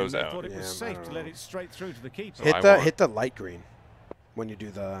swing line goes they out. thought it was Yeah, I safe don't to let know. it straight through to the keeper. I want- hit the light green when you do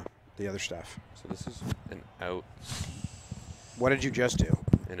the other stuff. So this is an out, What did you just do?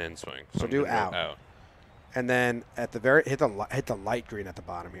 an in swing. So I'm do gonna go out. And then at the very hit the light green at the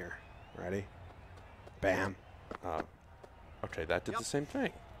bottom here. Ready? Bam. Okay, that did the same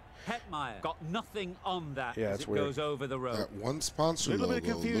thing. Hetmeyer got nothing on that Yeah, as it's it weird. goes over the road. That one A sponsor little bit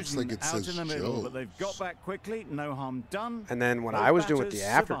logo of looks confusion like it out says in the middle, but Joez. they've got back quickly. No harm done. And then when Both I was doing with the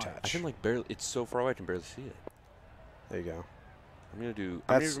batters survived. I aftertouch. can like barely. It's so far away, I can barely see it. There you go. I'm gonna do. I'm That's-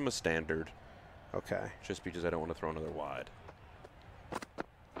 gonna give him a standard, Okay. just because I don't want to throw another wide.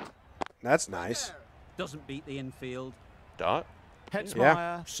 That's nice. Doesn't beat the infield. Dot.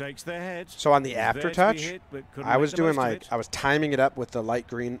 Hetmeyer shakes their head. So on the Was there to be aftertouch, hit, but couldn't I make was the doing most of like it. I was timing it up with the light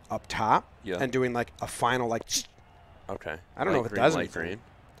green up top Yeah. and doing like a final like Okay. I don't know Light if it green, does light anything. green.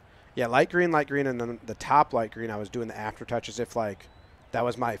 yeah, light green, and then the top light green I was doing the aftertouch as if like that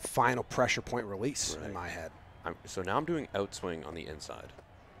was my final pressure point release in Right. my head. So now I'm doing outswing on the inside.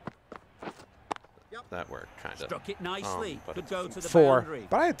 That worked, kind of. Struck it nicely. but Could it's go to the 4. boundary.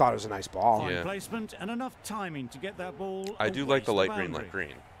 But I thought it was a nice ball. Fine Yeah. placement and enough timing to get that ball. I do away like the to light boundary. green, light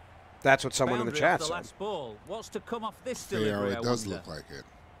green. That's what someone in the Boundary off chat the said. last ball. What's to come off this They delivery? are. I It does wonder? look like it.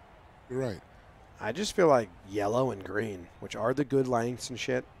 You're right. I just feel like yellow and green, which are the good lengths and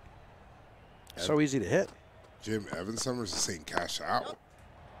shit. So easy to hit. Jim Evans Summers is saying cash out.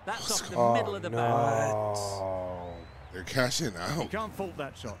 That's off the Oh, middle of the bat. no. They're cashing You out. can't fault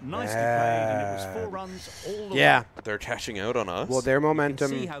that shot. Nicely played, and it was 4 Bad. runs all the Yeah. They're cashing out on us. Well, their see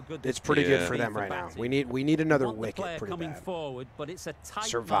momentum, how good it's this pretty pitch good is for being them for right now. batting. We need another Want the wicket player pretty coming bad. forward, but it's a tight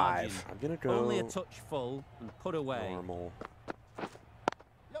Survive. margin. I'm gonna go Only a touch full and put away. normal.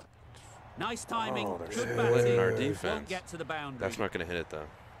 Nice timing. Oh, they're Good splitting our batting. defense. Won't get to the boundary. That's not gonna hit it though.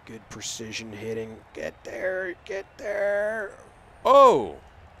 Good precision hitting. Get there. Get there. Oh.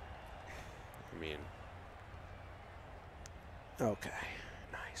 I mean, Okay.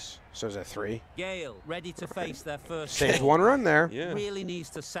 Nice. So is that 3? Gale ready to face their first. Saves ball. 1 run there. yeah. Really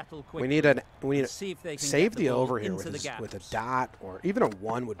needs to settle quickly. We need a and see if they can save get the ball over here into with the with a gaps. dot or even a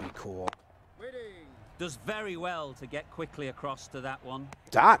 1 would be cool. Does very well to get quickly across to that one.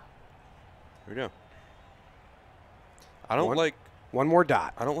 Dot. Here we go. I don't One. like. One more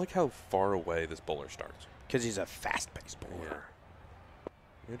dot I don't like how far away this bowler starts. because he's a fast-paced bowler.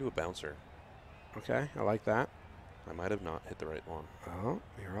 I'm gonna do a bouncer. Okay, I like that. I might have not hit the right one. Oh,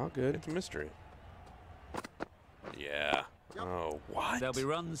 you're all good. It's a mystery. Yeah. Oh, what? There'll be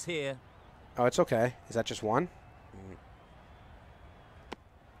runs here. Oh, it's okay. Is that just 1?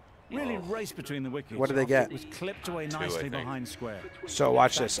 Really race between the wickets. What do they after get? It was clipped away I nicely think. behind square. So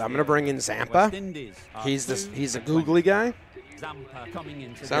watch this. I'm gonna bring in West Zampa. Indies are He's 2 he's a for googly 20. guy. Zampa coming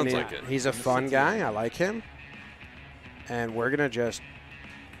into Sounds the like attack. it. He's a fun guy. I like him. And we're gonna just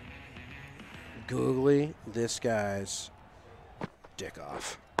googly this guy's dick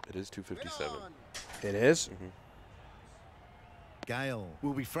off. It is 257. It is? Gale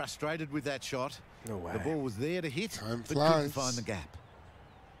will be frustrated with that shot. No way. The ball was there to hit, Time but couldn't flies. find the gap.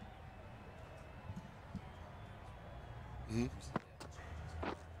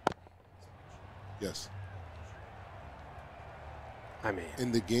 Yes. I mean,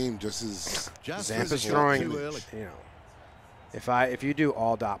 In the game, just as Just Zampa's was throwing, too early. you know, if you do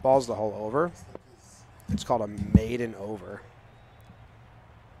all dot balls the whole over, it's called a maiden over.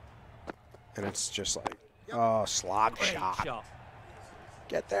 And it's just like, oh, slog Great shot. shot.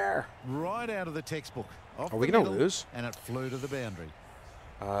 Get there. Right out of the textbook. Off Are we the gonna middle, lose? And it flew to the boundary.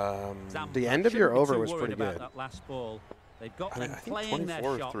 Zampa The end of your shouldn't be over too was worried pretty about good. That last ball. They've got I mean, them I think playing their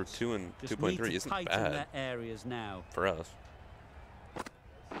 24 shots. through 2 and Just 2.3 need to isn't tighten bad their areas now. for us.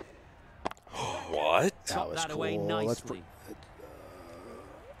 What? That Top was that away cool. Let's put, nicely.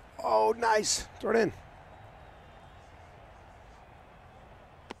 oh, nice. Throw it in.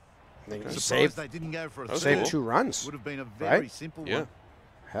 They can Surprised save they didn't go for a That's save cool. 2 runs. Would have been a very Right? simple Yeah. one.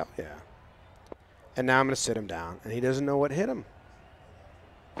 Hell yeah. And now I'm going to sit him down, and he doesn't know what hit him.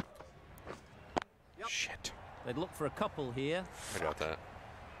 Shit. They'd look for a couple here. I got that.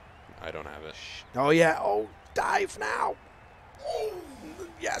 I don't have it. Oh, yeah. Oh, dive now. Oh,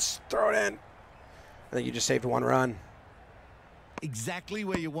 yes. Throw it in. I think you just saved 1 run. Exactly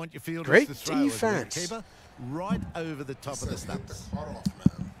where you want your fielders Great to throw. as a defense. wicketkeeper, right over the top of the stumps. Cut off,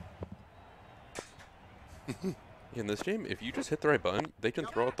 man. In this game, if you just hit the right button, they can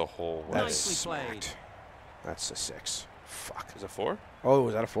throw it the whole way. That's Nicely played. smacked. That's a 6. Fuck. Is it 4? Oh,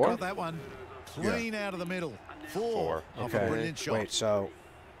 was that a 4? Got that one clean out of the middle. 4 off a Okay. brilliant shot. Wait, so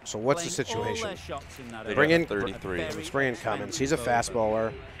what's the Playing all situation? their shots in that They Bring area. in 33. Very Let's bring in Cummins. He's a expensive fast bowler.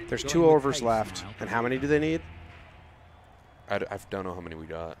 bowler. There's Going 2 with overs pace left. now. And how many do they need? I don't know how many we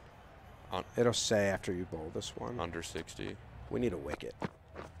got. It'll say after you bowl this one. Under 60. We need a wicket.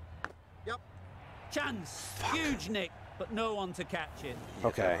 Chance. Huge nick, but no one to catch it.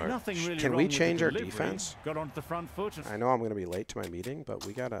 Okay. hard. Nothing really Can wrong we with the change our delivery. defense? Got onto the front foot and I know I'm going to be late to my meeting, but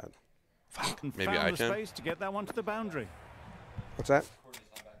we got to... Maybe found I the can. space to get that one to the boundary. What's that?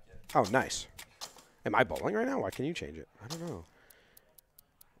 Oh, nice. Am I bowling right now? Why can you change it? I don't know.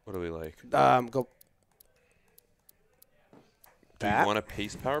 What do we like? Go. Do That? we want a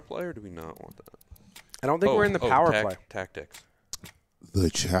pace power play or do we not want that? I don't think we're in the power play. Tactics. The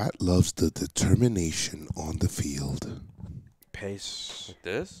chat loves the determination on the field. Pace. Like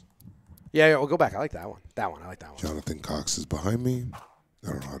this? Yeah, we'll go back. I like that one. I like that one. Jonathan Cox is behind me.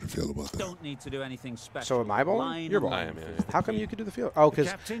 I don't know how to feel about that. Don't need to do anything special. So am I bowling? Line You're and bowling. I am, line yeah, for yeah. How come you could do the field? Oh, because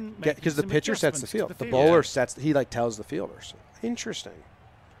captain making the some pitcher sets the adjustments to field. the The field. bowler Yeah. sets. He like tells the fielders. Interesting.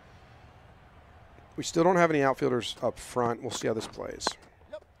 We still don't have any outfielders up front. We'll see how this plays.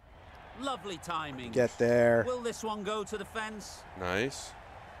 Lovely timing. Get there. Will this one go to the fence? Nice.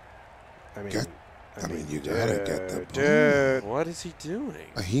 I mean, Get- I mean, you gotta get the dude. What is he doing?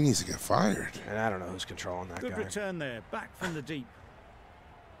 He needs to get fired. And I don't know who's controlling that Good guy. return there, back from the deep.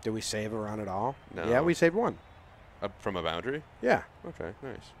 Did we save a run at all? No. Yeah, we saved 1. From a boundary? Yeah. Okay,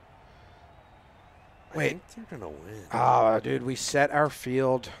 nice. Wait. I think they're going to win. Oh, dude, we set our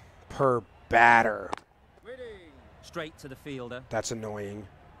field per batter. Straight to the fielder. That's annoying.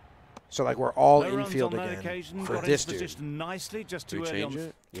 So, like, we're all No runs infield on that again occasion, for got this into dude. position nicely, just Do too we early on. change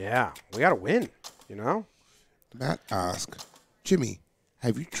it? Yeah, we got to win, you know? Matt asked, Jimmy,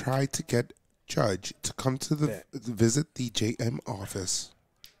 have you tried to get Judge to come to the visit the JM office?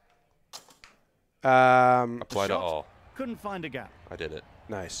 Apply to Shot. all. Couldn't find a gap. I did it.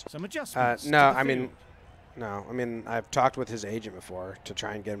 Nice. Some adjustments. No, to the I mean, field. no. I mean, I've talked with his agent before to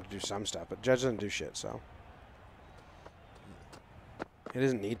try and get him to do some stuff, but Judge doesn't do shit, so. He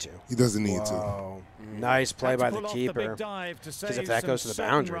doesn't need to. He doesn't need to. Whoa. Nice play Had to by the pull off the keeper. big dive to Because if save that some goes to the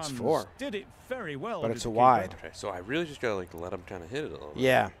certain boundary, it's runs. 4. Did it very well. But did it's the a keeper. wide. Okay, so I really just got to like let him kind of hit it a little bit.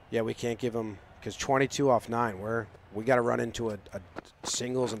 Yeah, we can't give him because 22 off 9. We got to run into a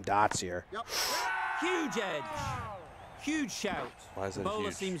singles and dots here Huge edge. Huge shout. Why is that Bowler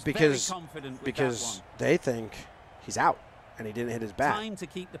huge? seems because very confident with because that they think he's out and he didn't hit his one. bat, Time to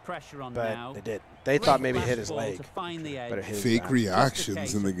keep the pressure on but now. they did. They Great thought maybe it hit his fastball leg, to find the edge. but it hit his Fake bat. Just a reactions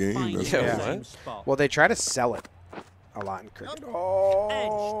case in the of game. finding That's the Yeah, what. what? same spot. Well, they try to sell it a lot in cricket. Oh,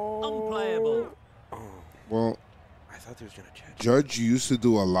 Edge. Unplayable. Well, I thought he was going to catch it. Judge used to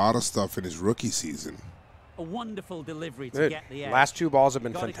do a lot of stuff in his rookie season. A wonderful delivery to Dude, get the edge. last 2 balls have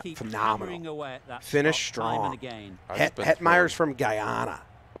been Gotta keep hammering phenomenal. away at that Finish spot time strong. and again. I've just been Hetmeyer's throwing. from Guyana,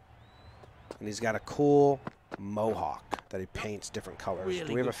 and he's got a cool mohawk that he paints different colors. Really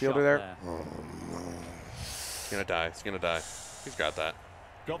Do we have a good fielder shot there? He's going to die. He's going to die. He's got that.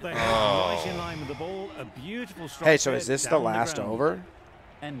 Got their hand right in line with the ball. A beautiful strike. Hey, so there is this the down last ground. over?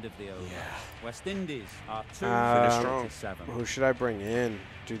 End of the over. West Indies are 2 Finish strong. 7. Who should I bring in?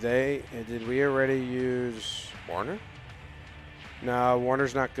 Did we already use Warner? No,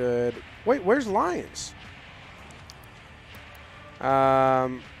 Warner's not good. Wait, where's Lions?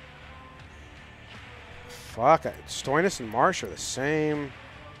 Fuck, Stoinis and Marsh are the same.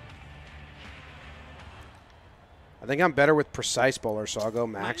 I think I'm better with precise bowler, so I'll go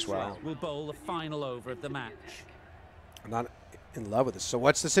Maxwell. will bowl the final over of the match. I'm not in love with this. So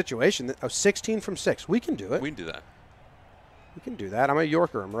what's the situation? Oh, 16 from 6. We can do it. We can do that. We can do that. I'm a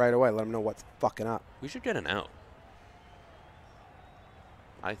Yorker him right away. Let him know what's fucking up. We should get an out.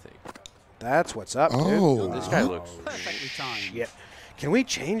 I think. That's what's up, dude. Oh. This guy looks. Perfectly timed. Shit. Can we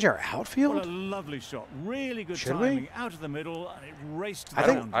change our outfield? What a lovely shot. Really good Should we? timing. Out of the middle, and it raced to the I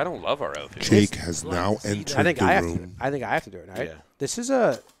think- ground. I don't love our outfield. Jake has now I entered I think the I have to. room. I think I have to do it, right? Yeah. This is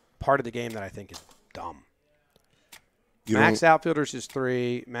a part of the game that I think is dumb. Max outfielders is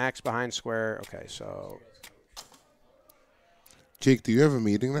 3. Max behind square. Okay, so Jake, do you have a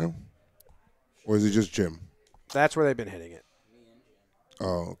meeting now? Or is it just Jim? that's where they've been hitting it.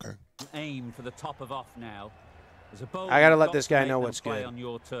 Oh, okay. Aim for the top of off now. As a bowler, I gotta you've let got this to guy make know them what's play good. on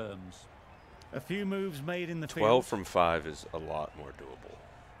your terms. A few moves made in the 12 field. from 5 is a lot more doable.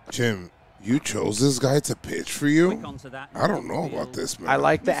 Jim, you chose this guy to pitch for you? Quick onto that I don't know field. about this, man. I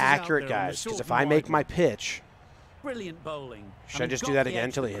like the This is out accurate there on the guys because short if I and make wide my one. pitch, Brilliant bowling. Should I just got do that the again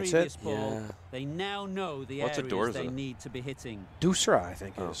edge till the he hits previous it? ball. Yeah. They now know the What's a areas they Dorza? need to be hitting. Dusra, I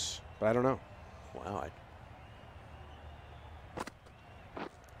think Oh. is, but I don't know. Wow.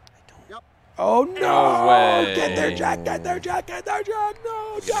 Oh no! No way. Get there, Jack! Get there, Jack! Get there, Jack!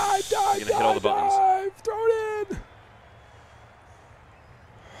 No! Dive! You're gonna hit all the buttons. Dive! Throw it in!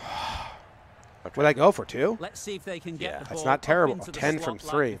 What'd I go for, 2? Let's see if they can get Yeah. the That's ball not up terrible. into the 10 slot from like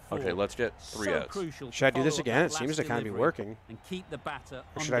 3. before. Okay, let's get 3 So outs. crucial Should I to do this follow up again? that It seems last to kind of be delivery working. And keep the batter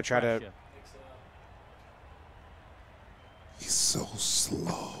Or should under I try to- pressure. He's so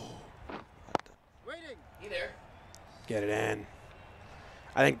slow. Get it in.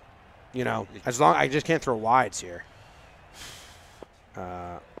 I think, you know, as long I just can't throw wides here.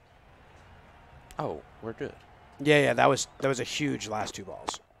 Oh, we're good. Yeah, that was a huge last 2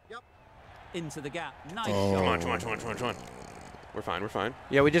 balls. Into the gap. Nice Oh. shot. Come on. We're fine.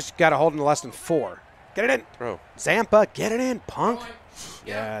 Yeah, we just got to hold them to less than 4. Get it in. Throw. Zampa, get it in, punk.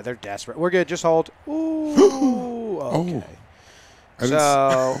 Yeah, they're desperate. We're good. Just hold. Ooh. Okay. I didn't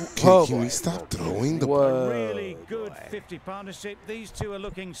So, Can we boy. stop throwing the Whoa. A really good boy. 50 partnership. These two are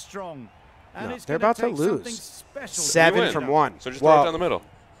looking strong. And No, it's they're gonna about to take something lose. special to 7 win. from 1. So just throw it down the middle.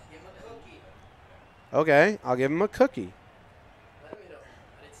 Okay, I'll give him a cookie.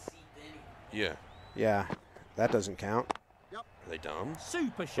 Yeah. Yeah, that doesn't count. Are they dumb?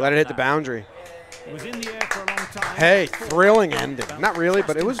 Super shot. Let it hit the that. boundary. It was in the air for a long time. Hey, thrilling ending. Not really,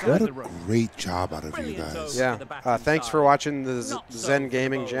 but it was What good. a great job out of you Brilliant guys. over Yeah. the batting Thanks for side. watching the Not so Zen for the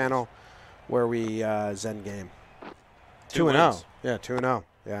Gaming bowlers. channel, where we Zen game. 2 2-0. wins. Yeah, 2-0.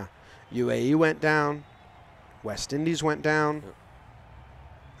 Yeah. UAE went down. West Indies went down.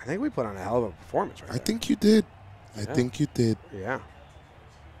 I think we put on a hell of a performance right I think you did. I think you did. there. Yeah.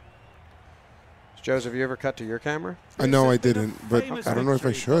 Joez, have you ever cut to your camera? I know I This has been a didn't, but famous I don't know if I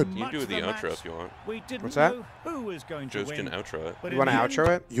victory should. for You much can do of the match. outro if you want. We didn't What's that? know who was going to Joez win. can outro it. but You in want to the end,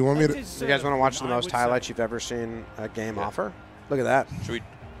 outro it? You want me to? You guys want to watch the most highlights you've ever seen a game offer? Look at that. Should we?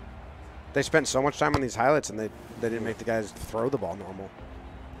 They spent so much time on these highlights, and they didn't make the guys throw the ball normal.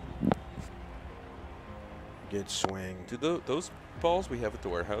 Good swing. Do those balls we have at the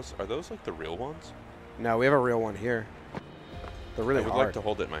warehouse, are those like the real ones? No, we have a real one here. They're really I would hard. like to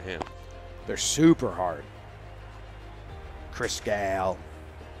hold it in my hand. They're super hard. Chris Gale.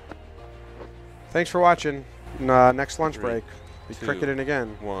 Thanks for watching. Next lunch 3, break. Be 2, cricketing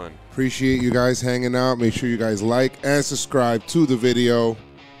again. 1. Appreciate you guys hanging out. Make sure you guys like and subscribe to the video.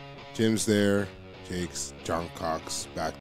 Jim's there. Jake's, John Cox back